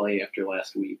ready to play after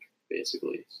last week,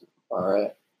 basically. So. All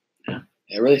right. Yeah.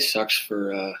 It really sucks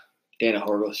for Dana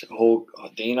Holgerson,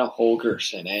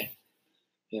 eh?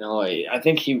 I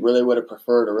think he really would have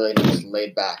preferred a really just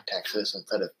laid back Texas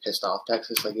instead of pissed off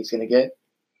Texas like he's going to get,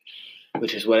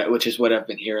 which is what I've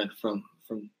been hearing from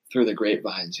through the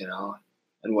grapevines, and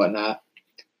whatnot.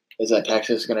 Is that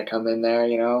Texas is going to come in there,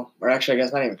 or actually I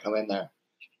guess not even come in there,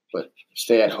 but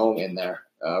stay at home in there.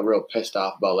 Real pissed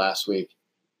off about last week,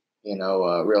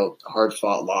 real hard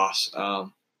fought loss.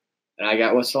 And I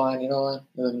got what's the line?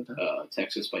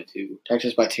 Texas by 2.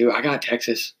 Texas by 2. I got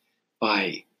Texas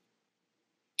by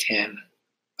 10.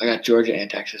 I got Georgia and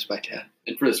Texas by 10.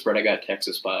 And for the spread, I got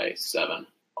Texas by 7.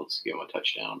 I'll just give them a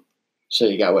touchdown. So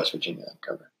you got West Virginia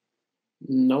covered.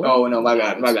 No. Oh no, my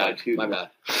bad.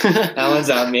 That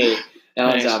one's on me.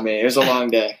 On me. It was a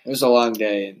long day.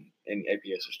 In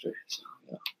APS history. So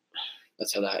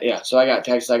that's how that. Yeah. So I got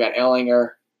Texas. I got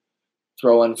Ellinger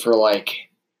throwing for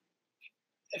like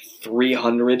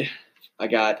 300. I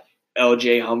got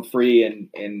L.J. Humphrey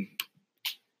and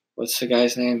what's the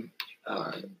guy's name?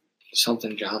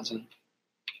 Something Johnson.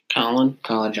 Colin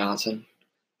Johnson.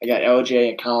 I got L.J.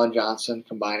 and Colin Johnson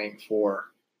combining for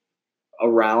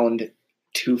around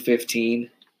 215-ish.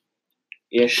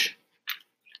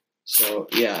 So,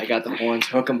 yeah, I got the horns.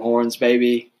 Hook 'em horns,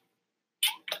 baby.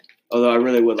 Although I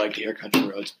really would like to hear Country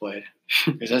Roads played.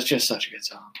 Because that's just such a good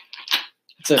song.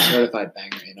 It's a certified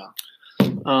banger,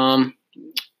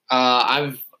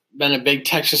 I've been a big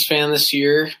Texas fan this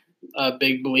year. A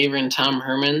big believer in Tom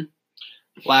Herman.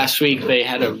 Last week they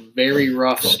had a very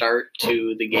rough start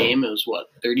to the game. It was,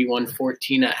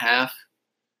 31-14 at half?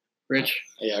 Rich?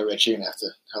 Yeah, Rich, you're going to have to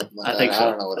help them with I that. think so. I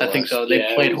don't know what it was. I think so.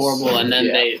 They played horrible, and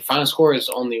then final score is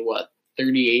only,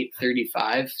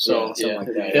 38-35? So like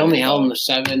that. they only held them to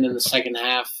 7 in the second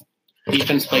half.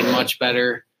 Defense played much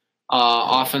better.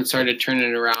 Offense started turning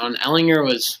it around. Ellinger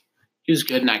was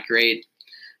good, not great.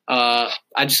 I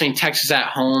just think Texas at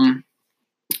home,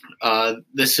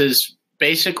 this is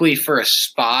basically for a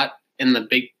spot in the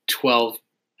Big 12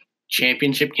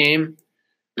 championship game.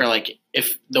 Or if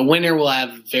the winner will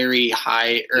have very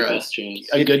high or a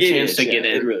good chance to get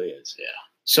in. It really is, yeah.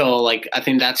 So I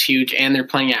think that's huge, and they're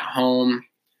playing at home.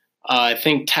 I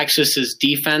think Texas's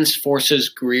defense forces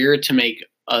Greer to make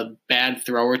a bad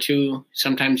throw or two.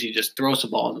 Sometimes he just throws the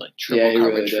ball in triple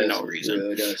coverage for no reason. He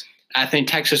really does. I think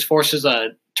Texas forces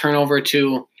a turnover or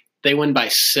two. They win by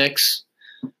 6.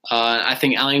 I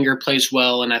think Ellinger plays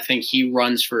well, and I think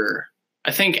Ellinger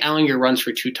runs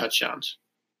for 2 touchdowns.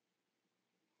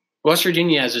 West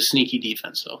Virginia has a sneaky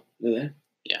defense, though. Yeah.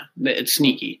 Yeah, it's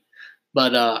sneaky.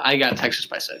 But I got Texas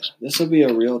by 6. This will be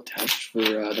a real test for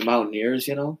the Mountaineers,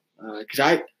 because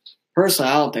I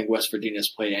don't think West Virginia's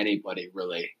played anybody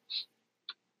really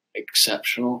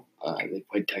exceptional. They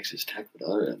played Texas Tech, but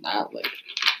other than that,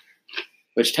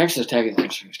 which Texas Tech is an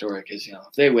interesting story because if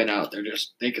they win out,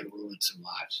 they could ruin some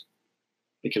lives.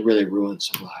 They could really ruin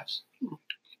some lives,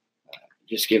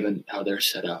 just given how they're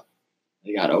set up.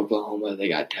 They got Oklahoma, they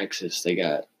got Texas, they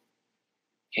got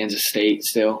Kansas State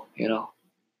still,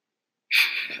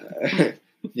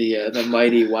 the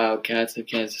mighty Wildcats of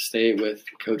Kansas State with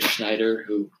Coach Snyder,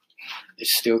 who is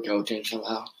still coaching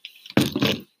somehow.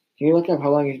 Can you look up how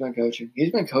long he's been coaching?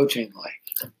 He's been coaching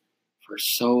for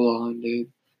so long,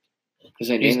 dude. Because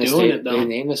they named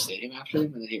the stadium after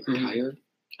him, and then he retired,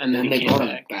 and then they brought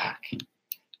him back.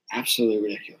 Absolutely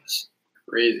ridiculous.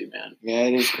 Crazy, man. Yeah,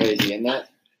 it is crazy, and that.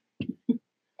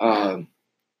 I'm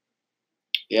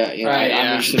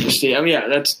interested to see.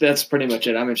 That's pretty much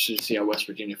it. I'm interested to see how West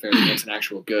Virginia fares against an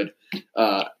actual good,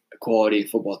 quality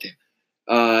football team.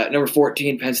 Number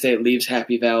 14, Penn State leaves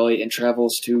Happy Valley and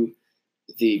travels to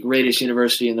the greatest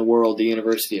university in the world, the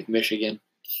University of Michigan,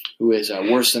 who is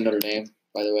worse than Notre Dame,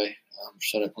 by the way.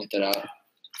 Should I point that out?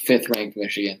 5th ranked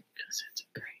Michigan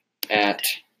at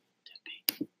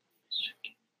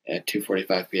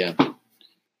 2:45 p.m.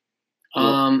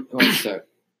 Who wants to start?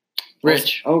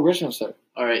 Rich. Rich wants to start.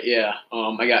 All right, yeah.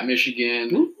 I got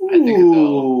Michigan.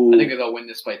 Ooh. I think they'll win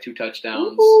this by 2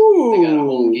 touchdowns. Ooh. They got a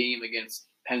home game against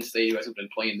Penn State, who hasn't been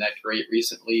playing that great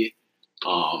recently.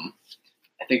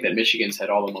 I think that Michigan's had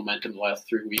all the momentum the last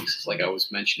 3 weeks, like I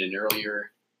was mentioning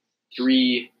earlier.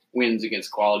 3 wins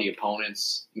against quality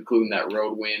opponents, including that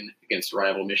road win against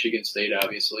rival Michigan State,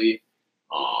 obviously.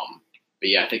 But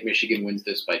yeah, I think Michigan wins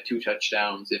this by 2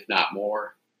 touchdowns, if not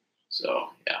more.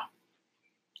 So, yeah.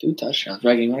 2 touchdowns.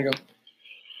 Reagan, you want to go?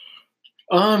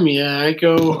 I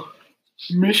go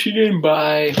Michigan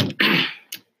by.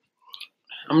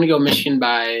 I'm gonna go Michigan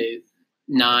by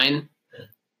 9.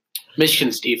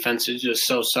 Michigan's defense is just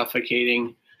so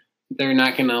suffocating. They're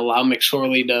not going to allow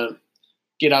McSorley to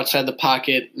get outside the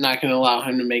pocket. Not going to allow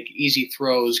him to make easy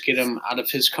throws. Get him out of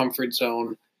his comfort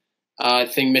zone. I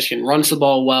think Michigan runs the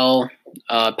ball well.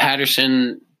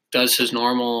 Patterson does his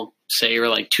normal, say, or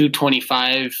like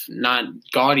 225, not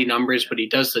gaudy numbers, but he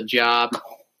does the job.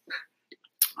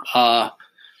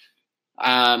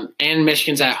 And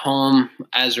Michigan's at home,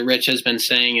 as Rich has been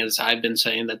saying, as I've been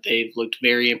saying, that they've looked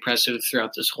very impressive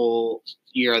throughout this whole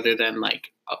year, other than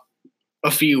like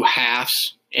a few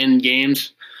halves in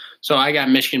games. So I got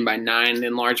Michigan by 9,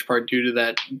 in large part due to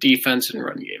that defense and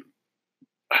run game.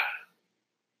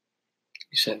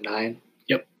 You said 9?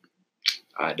 Yep.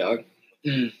 All right, dog.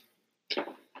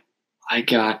 I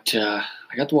got the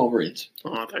Wolverines.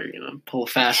 Oh, I thought you were gonna pull a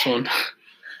fast one.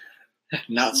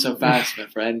 Not so fast, my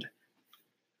friend.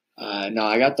 No,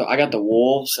 I got the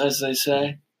Wolves, as they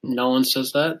say. No one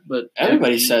says that, but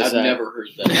everybody says that. I've never heard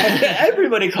that.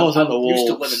 Everybody calls them the Wolves. I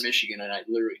used to live in Michigan, and I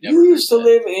literally never. You used to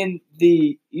live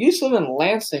in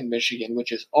Lansing, Michigan,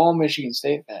 which is all Michigan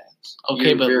State fans. Okay,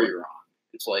 You're but very wrong.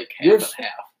 It's like half and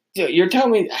half. You're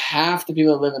telling me half the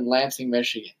people that live in Lansing,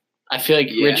 Michigan. I feel like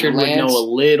Richard would know a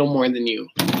little more than you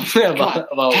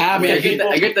about half. I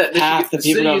get that half the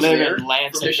people that live in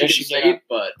Lansing, Michigan. State,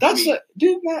 but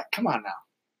dude, Matt, come on now.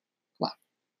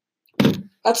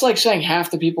 That's like saying half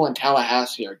the people in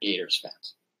Tallahassee are Gators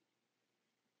fans.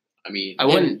 I mean, I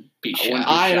wouldn't be shocked.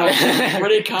 I know.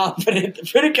 Pretty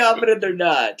confident they're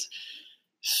not.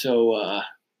 So,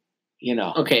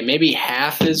 Okay, maybe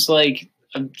half is like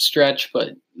a stretch,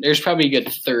 but there's probably a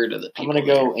good third of the people. I'm going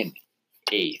to go in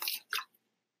 8th.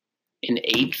 In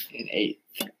 8th? In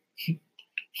 8th.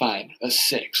 Fine. A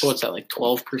 6. So what's that, like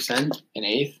 12%? In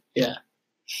 8th? Yeah.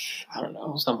 I don't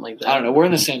know. Something like that. I don't know. We're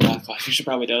in the same math class. You should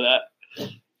probably know that.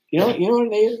 You know what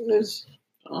an 8th is?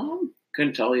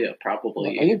 Couldn't tell you.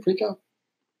 Probably. Are you in pre-co?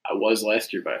 I was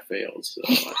last year, but I failed, so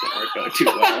I didn't work out too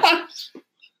well.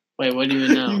 Wait, what do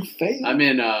you know? You failed? I'm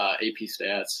in AP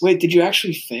Stats. Wait, did you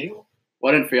actually fail?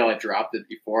 Well, I didn't fail. I dropped it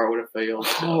before I would have failed.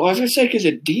 So I was going to say, because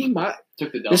a D minus.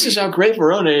 Took the W. This is how great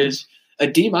Verona is. A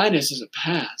D minus is a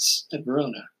pass at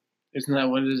Verona. Isn't that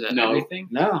what it is? No. Everything?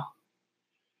 No.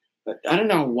 But I don't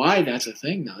know why that's a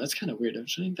thing, though. That's kind of weird, don't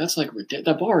you think? That's like ridiculous.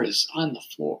 The bar is on the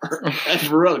floor at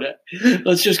Verona.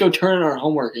 Let's just go turn in our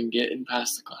homework and get in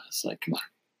past the class. Like, come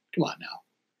on now.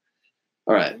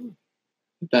 All right,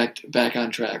 back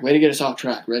on track. Way to get us off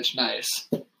track, Rich. Nice.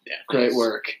 Yeah, great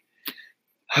work.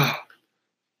 What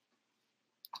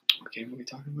game are we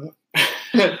talking about?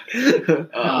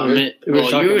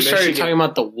 You started talking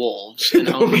about the Wolves. And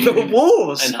how the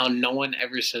Wolves. And how no one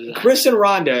ever says that. Chris and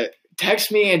Rhonda,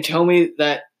 text me and tell me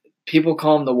that people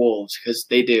call them the Wolves, because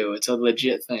they do. It's a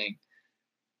legit thing.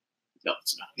 No,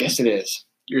 it's not. Yes, it is.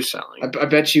 You're selling. I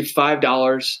bet you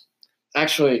 $5.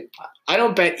 Actually, I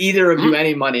don't bet either of you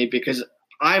any money, because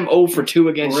I'm 0 for 2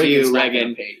 against you,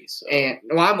 Reagan. And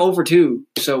I'm 0 for 2,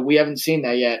 so we haven't seen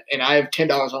that yet. And I have $10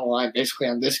 on the line basically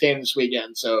on this game this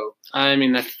weekend. So I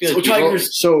mean, I feel like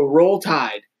so roll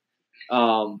Tide.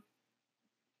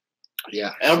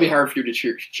 Yeah, that'll be hard for you to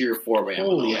cheer for, man.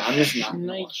 Oh yeah, I'm just not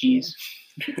Nikes.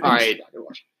 All right.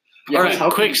 Yeah, All right, how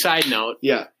Quick can- side note.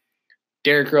 Yeah.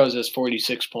 Derrick Rose has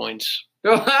 46 points.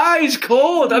 Oh, he's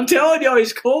cold. I'm telling you,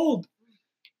 he's cold.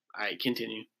 All right,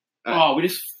 continue. Oh, we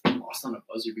just lost on a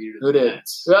buzzer beater. to Who the did?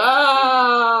 Nets.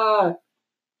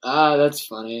 That's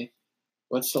funny.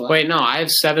 What's the line? Wait, no, I have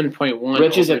 7.1.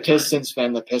 Rich is a overtime. Pistons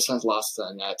fan. The Pistons lost to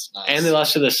the Nets. Nice. And they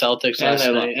lost to the Celtics last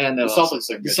night. And they The lost. Celtics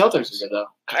are The good. Celtics are good though.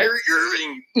 Kyrie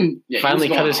Irving Yeah, he finally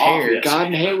was cut going his off hair. yesterday.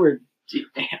 Gordon Hayward.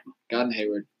 Damn. Gordon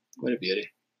Hayward. What a beauty.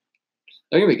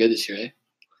 They're gonna be good this year,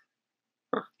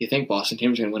 eh? You think Boston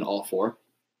team's gonna win all four?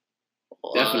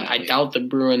 Definitely. I doubt the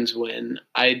Bruins win.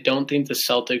 I don't think the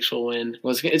Celtics will win.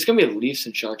 Well, it's gonna be the Leafs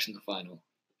and Sharks in the final.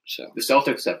 So The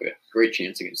Celtics have a great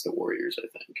chance against the Warriors, I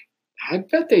think. I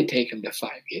bet they take them to 5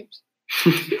 games.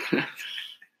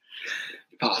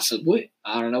 Possibly.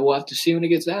 I don't know. We'll have to see when it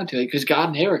gets down to it because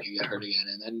Gordon Hayward can get hurt again,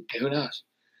 and then who knows?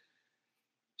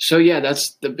 So yeah,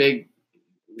 that's the big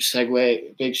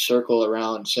segue, big circle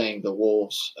around saying the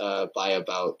Wolves by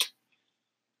about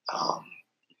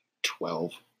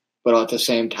 12, but at the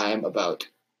same time about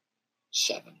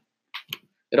 7.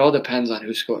 It all depends on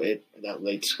who scored it. That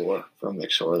late score from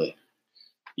McSorley.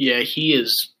 Yeah, he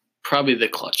is probably the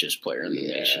clutchest player in the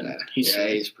nation.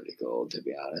 He's pretty cool, to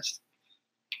be honest.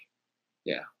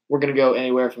 Yeah, we're gonna go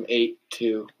anywhere from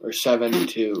 7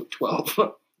 to 12.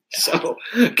 So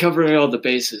covering all the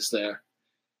bases there.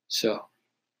 So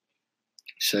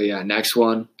yeah, next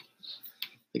one,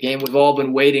 the game we've all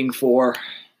been waiting for,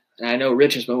 and I know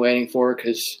Rich has been waiting for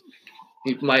because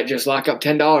he might just lock up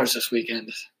 $10 this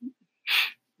weekend.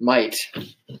 Might.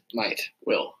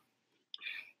 Will,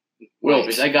 Right.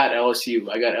 because I got LSU.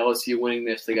 I got LSU winning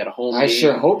this. They got a home I game.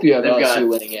 sure hope you have They've LSU got-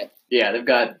 winning it. Yeah,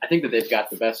 I think that they've got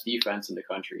the best defense in the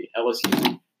country.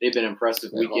 LSU, they've been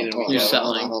impressive week in and week You're out.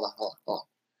 selling. Hold on.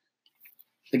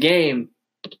 The game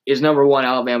is number 1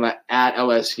 Alabama at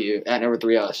LSU, at number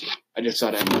 3 LSU. I just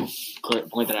thought I'd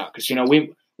point that out because we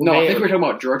No, may- I think we're talking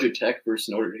about Georgia Tech versus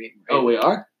Notre Dame. Right? Oh, we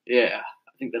are. Yeah,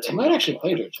 I think that's. They might actually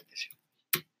play Georgia Tech this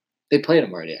year. They played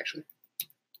them already, actually.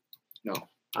 No.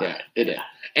 Yeah, they did.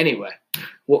 Anyway,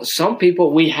 well,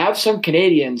 we have some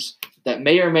Canadians that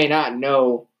may or may not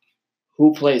know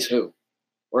who plays who,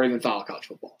 or even follow college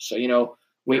football. So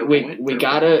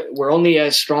we're only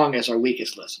as strong as our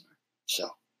weakest listener. So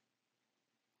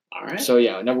All right. So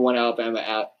yeah, number 1 Alabama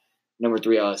at number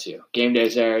 3 LSU. Game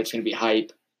day's there. It's gonna be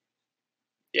hype.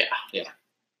 Yeah.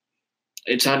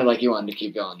 It sounded like you wanted to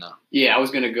keep going though. Yeah, I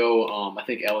was gonna go. I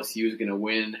think LSU is gonna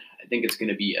win. I think it's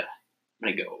gonna be I'm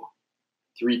gonna go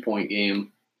 3-point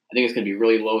game. I think it's gonna be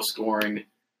really low scoring.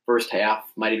 First half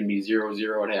might even be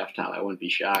 0-0 at halftime. I wouldn't be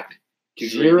shocked.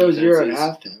 0-0 at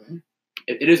halftime.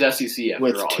 It is SEC after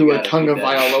With all. Tua You gotta keep that-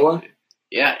 Tagovailoa?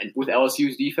 Yeah, and with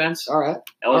LSU's defense, All right.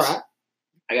 LSU,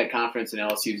 I got confidence in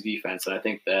LSU's defense, and I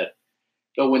think that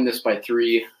they'll win this by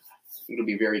 3. It'll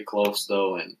be very close,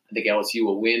 though, and I think LSU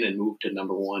will win and move to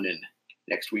number 1 in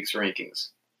next week's rankings.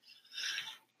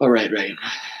 All right.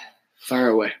 Fire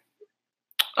away.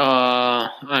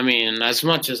 I mean, as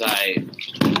much as I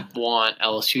want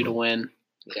LSU to win,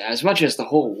 Yeah, as much as the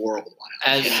whole world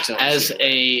wanted. as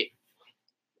a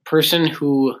person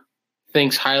who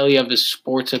thinks highly of his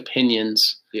sports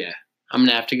opinions, Yeah. I'm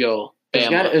gonna have to go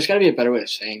Bama. There's got to be a better way of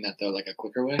saying that though, like a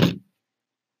quicker way.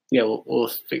 Yeah, we'll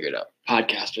figure it out.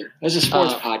 Podcaster. As a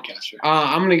sports podcaster.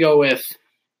 I'm gonna go with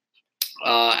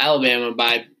Alabama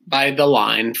by the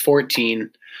line 14.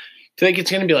 I think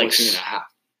it's gonna be like 14 and a half.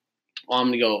 Well, I'm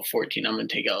gonna go 14. I'm gonna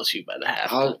take LSU by the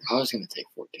half. I was going to take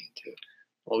 14 too.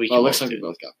 Well, Well, it looks like we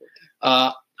both got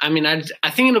 14. I mean, I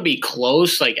think it'll be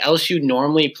close. Like LSU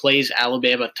normally plays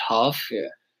Alabama tough, Yeah.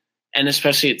 and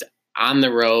especially it's on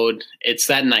the road. It's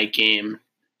that night game.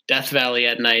 Death Valley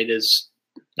at night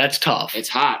that's tough. It's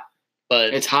hot.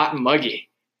 But It's hot and muggy.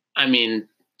 I mean,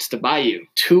 It's the bayou.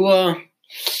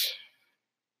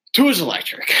 Tua's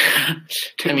electric.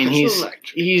 I mean, he's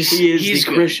He's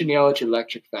good. Christian Yelich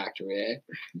Electric Factory, eh?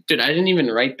 Dude, I didn't even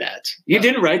write that. You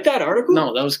didn't write that article?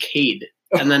 No, that was Cade.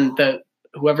 And then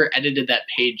whoever edited that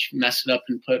page messed it up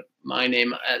and put my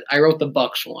name. I wrote the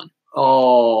Bucks one.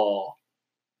 Oh.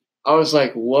 I was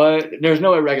like, what? There's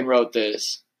no way Reagan wrote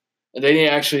this. And they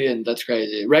actually didn't. That's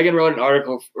crazy. Reagan wrote an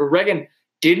article. Reagan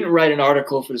didn't write an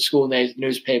article for the school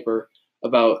newspaper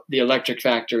about the Electric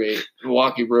Factory,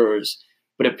 Milwaukee Brewers,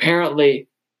 but apparently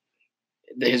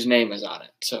his name is on it.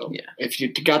 So Yeah. if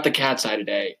you got the cat's eye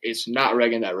today, it's not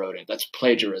Reagan that wrote it. That's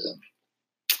plagiarism,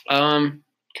 kind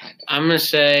of. I'm gonna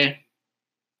say,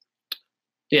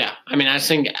 yeah. I mean, I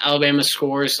think Alabama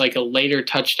scores like a later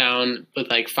touchdown with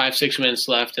like 5-6 minutes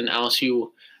left, and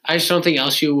LSU. I just don't think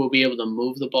LSU will be able to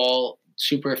move the ball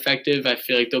super effective. I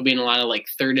feel like they'll be in a lot of like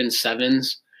 3rd and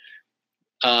 7s.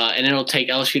 and it'll take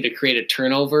LSU to create a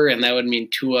turnover, and that would mean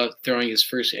Tua throwing his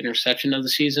first interception of the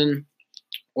season.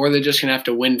 Or they're just going to have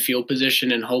to win field position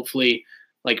and hopefully,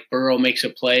 like, Burrow makes a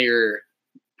play or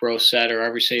Brissett or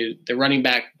however you say the running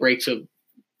back breaks a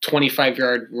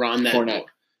 25-yard run that Fournette.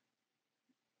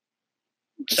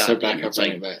 It's like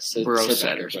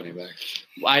Brissett.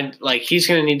 He's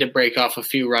going to need to break off a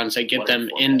few runs that get them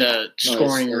into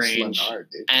scoring range. Leonard,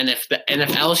 and if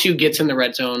LSU gets in the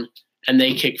red zone and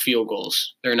they kick field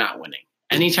goals, they're not winning.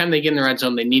 Anytime they get in the red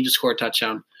zone, they need to score a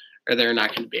touchdown or they're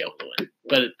not going to be able to win.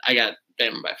 But I got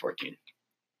them by 14.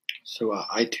 So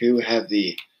I too have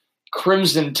the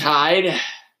Crimson Tide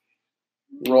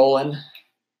rolling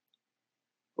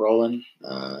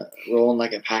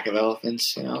like a pack of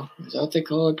elephants. You know, is that what they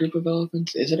call a group of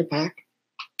elephants? Is it a pack?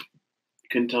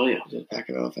 Couldn't tell you. Is it a pack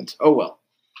of elephants? Oh well,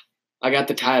 I got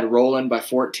the Tide rolling by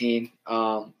 14.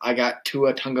 I got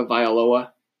Tua Tagovailoa.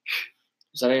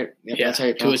 Is that it? Yep, Yeah, that's how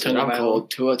you pronounce it. I'm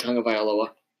cold. Tua Tagovailoa.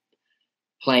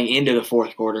 Playing into the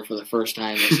fourth quarter for the first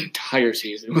time this entire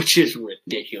season, which is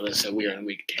ridiculous that we are in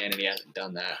week 10 and he hasn't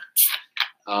done that.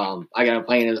 I got him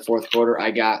playing into the fourth quarter. I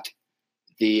got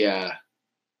the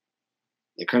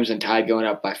Crimson Tide going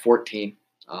up by 14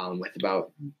 with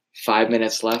about 5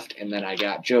 minutes left, and then I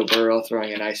got Joe Burrow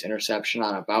throwing a nice interception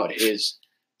on about his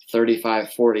 35,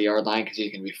 40-yard line because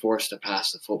he's going to be forced to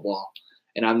pass the football,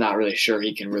 and I'm not really sure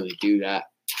he can really do that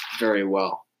very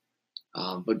well.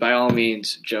 But by all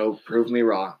means, Joe, prove me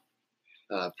wrong.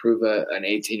 Prove an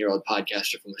 18-year-old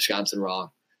podcaster from Wisconsin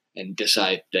wrong and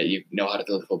decide that you know how to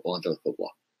throw the football and throw the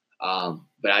football.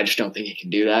 But I just don't think he can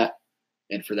do that.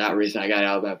 And for that reason, I got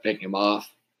Alabama picking him off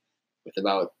with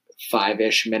about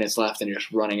 5-ish minutes left and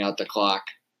just running out the clock.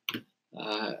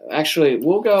 Actually,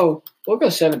 we'll go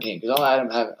 17 because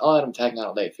I'll let him tag on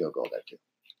a late field goal there too.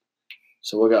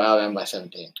 So we'll go Alabama by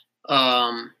 17.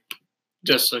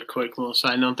 Just a quick little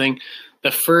side note thing. The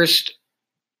first,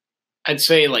 I'd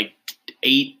say,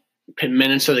 8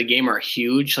 minutes of the game are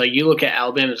huge. Like, you look at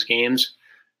Alabama's games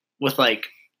with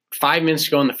 5 minutes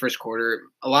to go in the first quarter.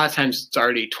 A lot of times it's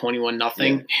already 21-0,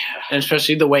 and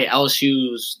especially the way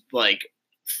LSU's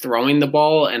throwing the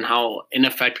ball and how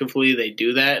ineffectively they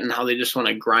do that, and how they just want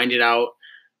to grind it out,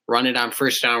 run it on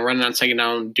first down, run it on second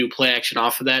down, do play action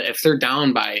off of that. If they're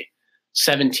down by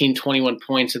 17, 21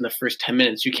 points in the first 10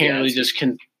 minutes, you can't really just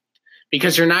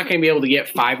because they're not going to be able to get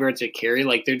 5 yards of carry.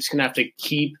 They're just going to have to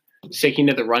keep sticking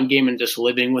to the run game and just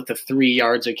living with the 3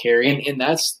 yards of carry. And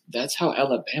that's how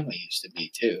Alabama used to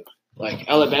be too.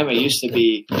 Alabama used to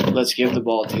be, let's give the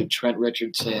ball to Trent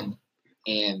Richardson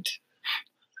and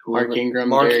Mark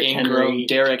Ingram,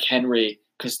 Derrick Henry,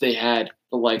 because they had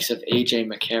the likes of A.J.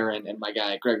 McCarron and my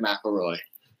guy Greg McElroy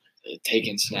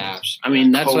taking snaps. I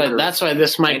mean, that's why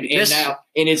this might be this. And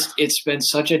it's been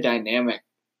such a dynamic,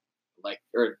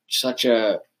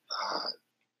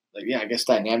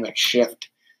 dynamic shift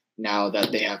now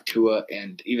that they have Tua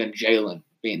and even Jalen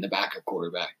being the backup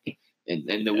quarterback,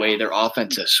 and the way their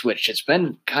offense has switched. It's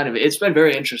been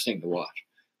very interesting to watch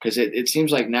because it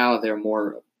seems like now they're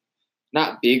more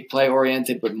not big play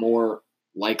oriented, but more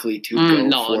likely to go.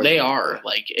 No, they are.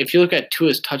 If you look at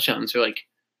Tua's touchdowns, they're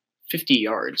 50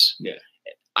 yards. Yeah.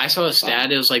 I saw a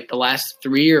stat. It was the last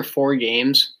 3 or 4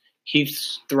 games,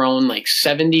 he's thrown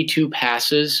 72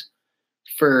 passes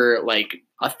for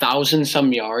 1,000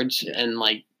 some yards and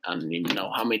I don't even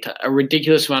know how many a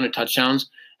ridiculous amount of touchdowns.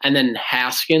 And then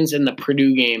Haskins in the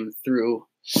Purdue game threw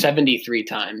 73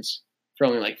 times for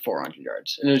only 400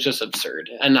 yards, and it was just absurd.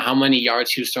 And how many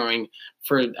yards he was throwing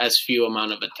for as few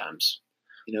amount of attempts.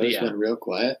 He's been real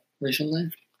quiet recently.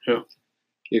 Who?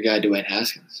 Your guy Dwayne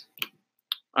Haskins.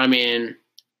 I mean,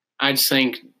 I just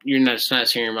think you're not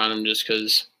hearing about him just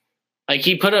because,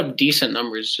 he put up decent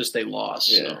numbers, just they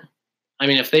lost. Yeah. So. I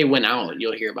mean, if they win out,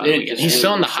 you'll hear about him again. He's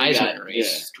still in the Heisman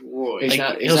race.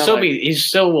 Yeah. He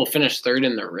still will finish third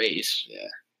in the race. Yeah.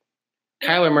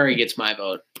 Kyler Murray gets my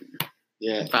vote.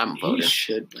 Yeah. If I'm voting. He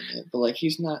should win it, but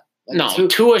he's not.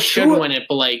 Tua should win it,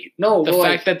 but the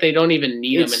fact that they don't even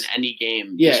need him in any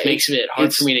game just makes it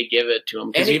hard for me to give it to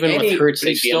him. Because even with Hurts,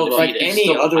 they'd be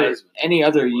undefeated. Any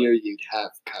other year, you'd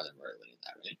have Kyler Murray winning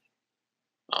that, right?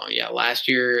 Oh yeah, last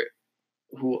year,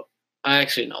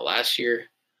 last year.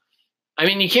 I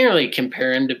mean, you can't really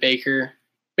compare him to Baker.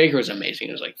 Baker was amazing.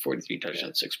 It was 43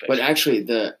 touchdowns, 6 picks. But actually,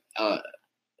 the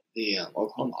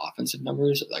Oklahoma offensive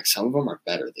numbers, some of them are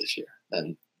better this year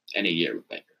than any year with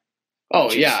Baker. Oh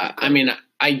yeah, I mean,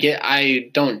 I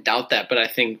don't doubt that, but I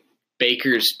think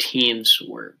Baker's teams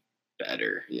were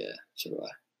better. Yeah, so do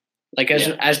I.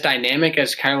 As dynamic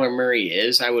as Kyler Murray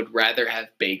is, I would rather have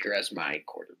Baker as my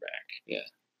quarterback. Yeah,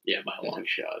 by a long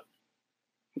shot.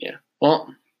 Yeah.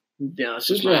 Well, Yeah, this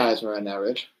Who's is your my. Heisman right now,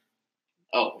 Rich?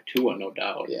 Oh, Tua, no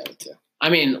doubt. Yeah, me too. I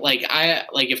mean,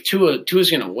 if Tua's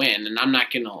gonna win, and I'm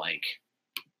not gonna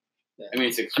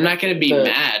I'm not gonna be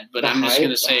mad, but I'm just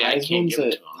gonna say I can't give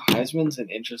it to him. Heisman's an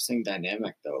interesting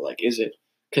dynamic, though. Like, is it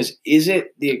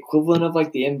the equivalent of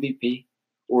like the MVP,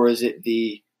 or is it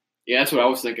the? Yeah, that's what I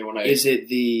was thinking when I. Is it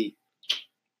the?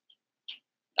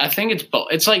 I think it's both.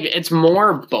 It's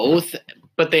more both,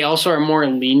 but they also are more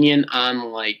lenient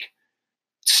on like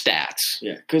stats.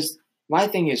 Yeah, because my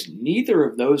thing is neither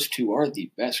of those two are the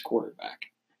best quarterback.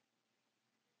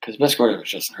 Because best quarterback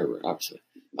is Justin Herbert, obviously.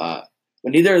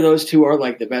 But neither of those two are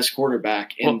like the best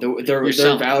quarterback, and their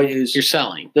values. You're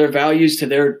selling. Their values to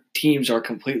their teams are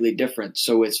completely different,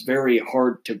 so it's very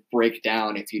hard to break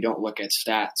down if you don't look at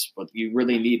stats. But you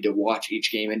really need to watch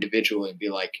each game individually and be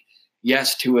like,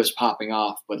 yes, Tua's popping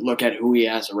off, but look at who he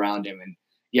has around him, and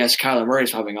yes, Kyler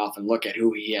Murray's popping off, and look at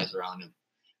who he has around him.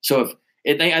 So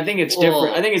I think it's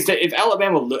different. I think if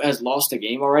Alabama has lost a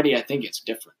game already, I think it's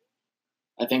different.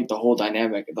 I think the whole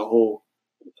dynamic, the whole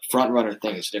front runner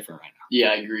thing is different right now. Yeah,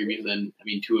 I agree. Because then,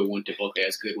 Tua wouldn't have looked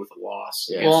as good with a loss.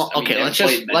 Yeah. Well, okay,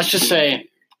 let's just say,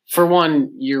 for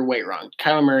one, you're way wrong.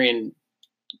 Kyler Murray and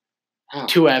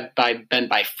Tua have been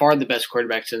by far the best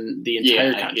quarterbacks in the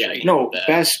entire country. Yeah, no,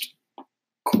 best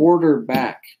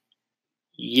quarterback.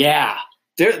 Yeah.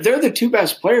 They're the two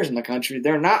best players in the country.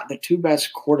 They're not the two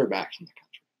best quarterbacks in the country.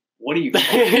 What are you?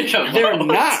 They're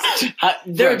not.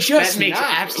 They're just that makes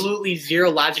not. Absolutely zero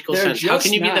logical sense. How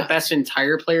can you be the best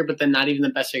entire player, but then not even the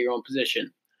best at your own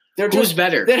position? Who's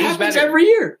better? That happens every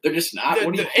year. They're just not.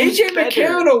 AJ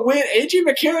McCarron will win. AJ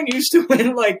McCarron used to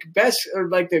win like best or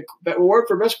like the award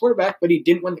for best quarterback, but he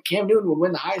didn't win. Cam Newton would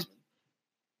win the Heisman.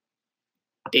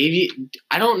 Davey,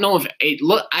 I don't know if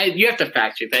you have to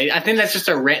fact check that. I think that's just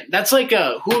that's like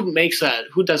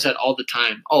who does that all the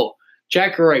time? Oh,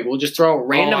 Jack Roy will just throw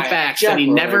random facts that he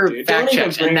never fact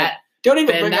checks, and don't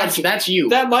even bring that. That's you.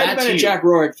 That might have been a Jack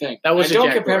Roy thing. That was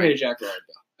don't compare me to Jack Roy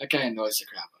though. That guy annoys the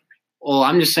crap out of me. Well,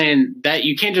 I'm just saying that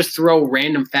you can't just throw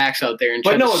random facts out there and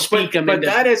try to speak them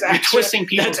into twisting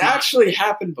people. That's actually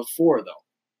happened before though.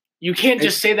 You can't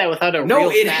just say that without a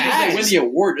real fact. Because they win the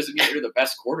award doesn't mean you're the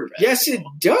best quarterback. Yes, it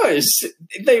does.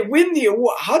 They win the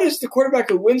award. How does the quarterback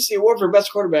who wins the award for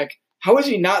best quarterback, how is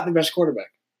he not the best quarterback?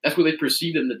 That's what they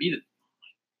perceive him to be.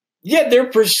 Yeah,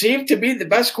 they're perceived to be the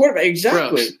best quarterback.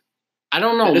 Exactly. Brooks, I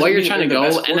don't know where you're trying to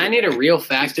go, and I need a real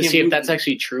fact to see if that's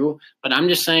actually true. But I'm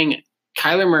just saying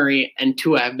Kyler Murray and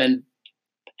Tua have been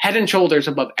head and shoulders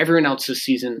above everyone else this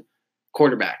season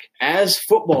quarterback. As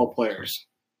football players.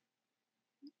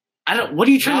 What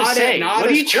are you trying to say? Not what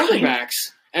as are you quarterbacks.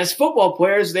 As football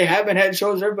players, they have been head and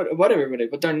shoulders above everybody,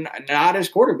 but they're not as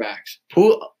quarterbacks.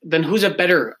 Who's a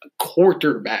better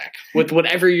quarterback with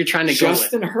whatever you're trying to go with?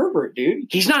 Justin Herbert, dude.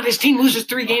 He's not. His team loses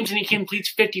 3 games and he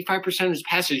completes 55% of his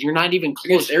passes. You're not even close.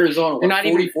 Against Arizona, you're not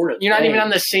even on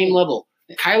the same level.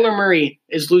 Kyler Murray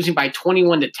is losing by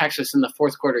 21 to Texas in the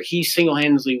fourth quarter. He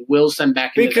single-handedly wills them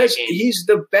back into because that game. He's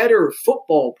the better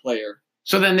football player.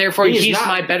 So then, therefore, he's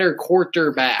my better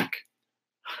quarterback.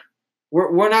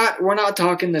 We're not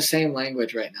talking the same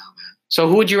language right now, man. So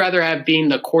who would you rather have being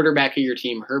the quarterback of your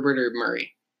team, Herbert or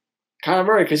Murray? Kyler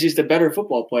Murray, because he's the better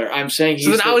football player. I'm saying he's.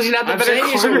 So then how is he not the better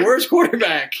quarterback? He's the worst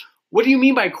quarterback. What do you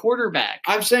mean by quarterback?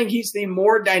 I'm saying he's the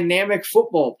more dynamic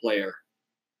football player.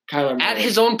 Kyler Murray. At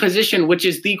his own position, which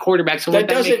is the quarterback. So that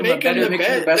doesn't make him the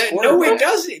best quarterback. No, it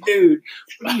doesn't, dude.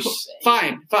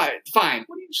 Fine.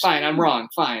 I'm wrong.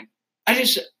 Fine. I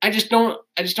just don't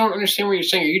understand what you're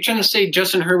saying. Are you trying to say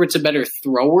Justin Herbert's a better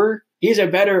thrower? He's a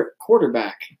better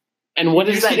quarterback. And what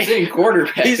is that?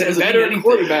 Quarterback. He's a better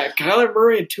quarterback. Kyler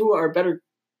Murray and Tua are better.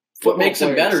 What makes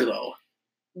him better, though?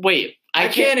 Wait, I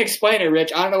can't explain it,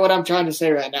 Rich. I don't know what I'm trying to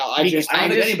say right now. I don't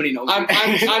think anybody knows.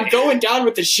 I'm going down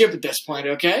with the ship at this point.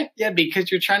 Okay. Yeah,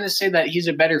 because you're trying to say that he's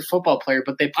a better football player,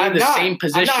 but they play the same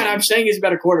position. I'm not. I'm saying he's a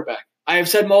better quarterback. I have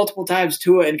said multiple times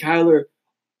Tua and Kyler,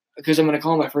 because I'm going to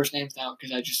call them my first names now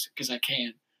because I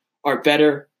can, are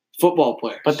better football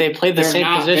players. But they play the same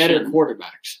position. They're not better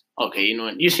quarterbacks. Okay, you know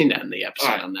what? You've seen that in the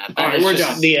episode on that. All right, we're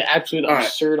done. The absolute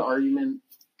absurd argument.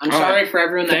 I'm sorry for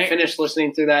everyone that finished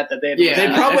listening through that. They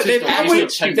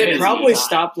probably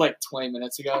stopped like 20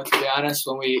 minutes ago. To be honest,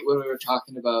 when we were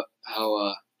talking about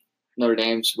how Notre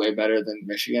Dame's way better than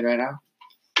Michigan right now.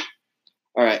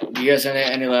 All right, do you guys have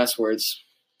any last words?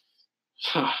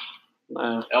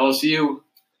 LSU.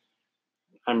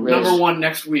 I'm number 1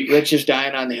 next week. Rich is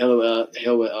dying on the hill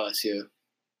with LSU.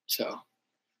 So,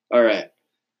 all right,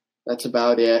 that's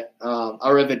about it.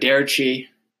 Arrivederci,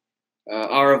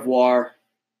 au revoir.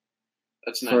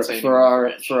 That's not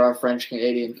for our French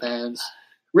Canadian fans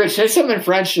Rich, say something in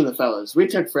French to the fellas. We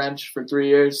took French for 3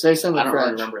 years. Say something I in don't really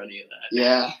French. remember any of that.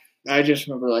 Yeah. I just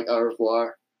remember like au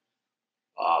revoir.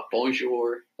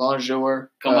 Bonjour. Bonjour.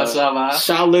 Comment ça va?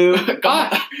 Salut.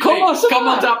 Comment ça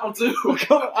Comment va? t'appelles-tu?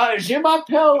 Je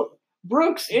m'appelle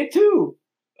Brooks et tu?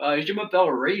 Je m'appelle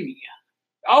Rémi.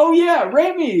 Oh yeah,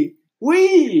 Remy.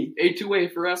 Oui. Et tu es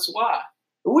François.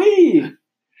 Oui.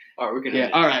 All right, we're gonna. Yeah.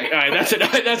 All right. That's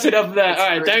enough. That's enough of that. That's All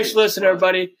right. great. Thanks for listening,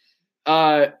 everybody.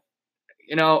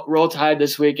 Roll Tide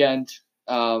this weekend.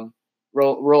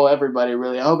 Roll everybody.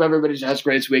 Really. I hope everybody has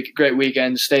great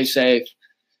weekend. Stay safe.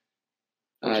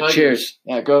 Cheers.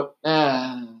 Yeah. Go.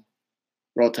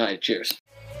 Roll Tide. Cheers.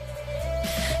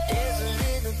 There's a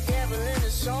little devil in the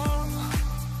song.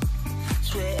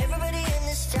 Swear everybody in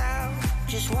this town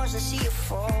just wants to see you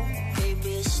fall.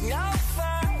 Baby, it's no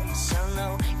fun, so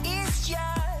no, it's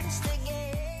just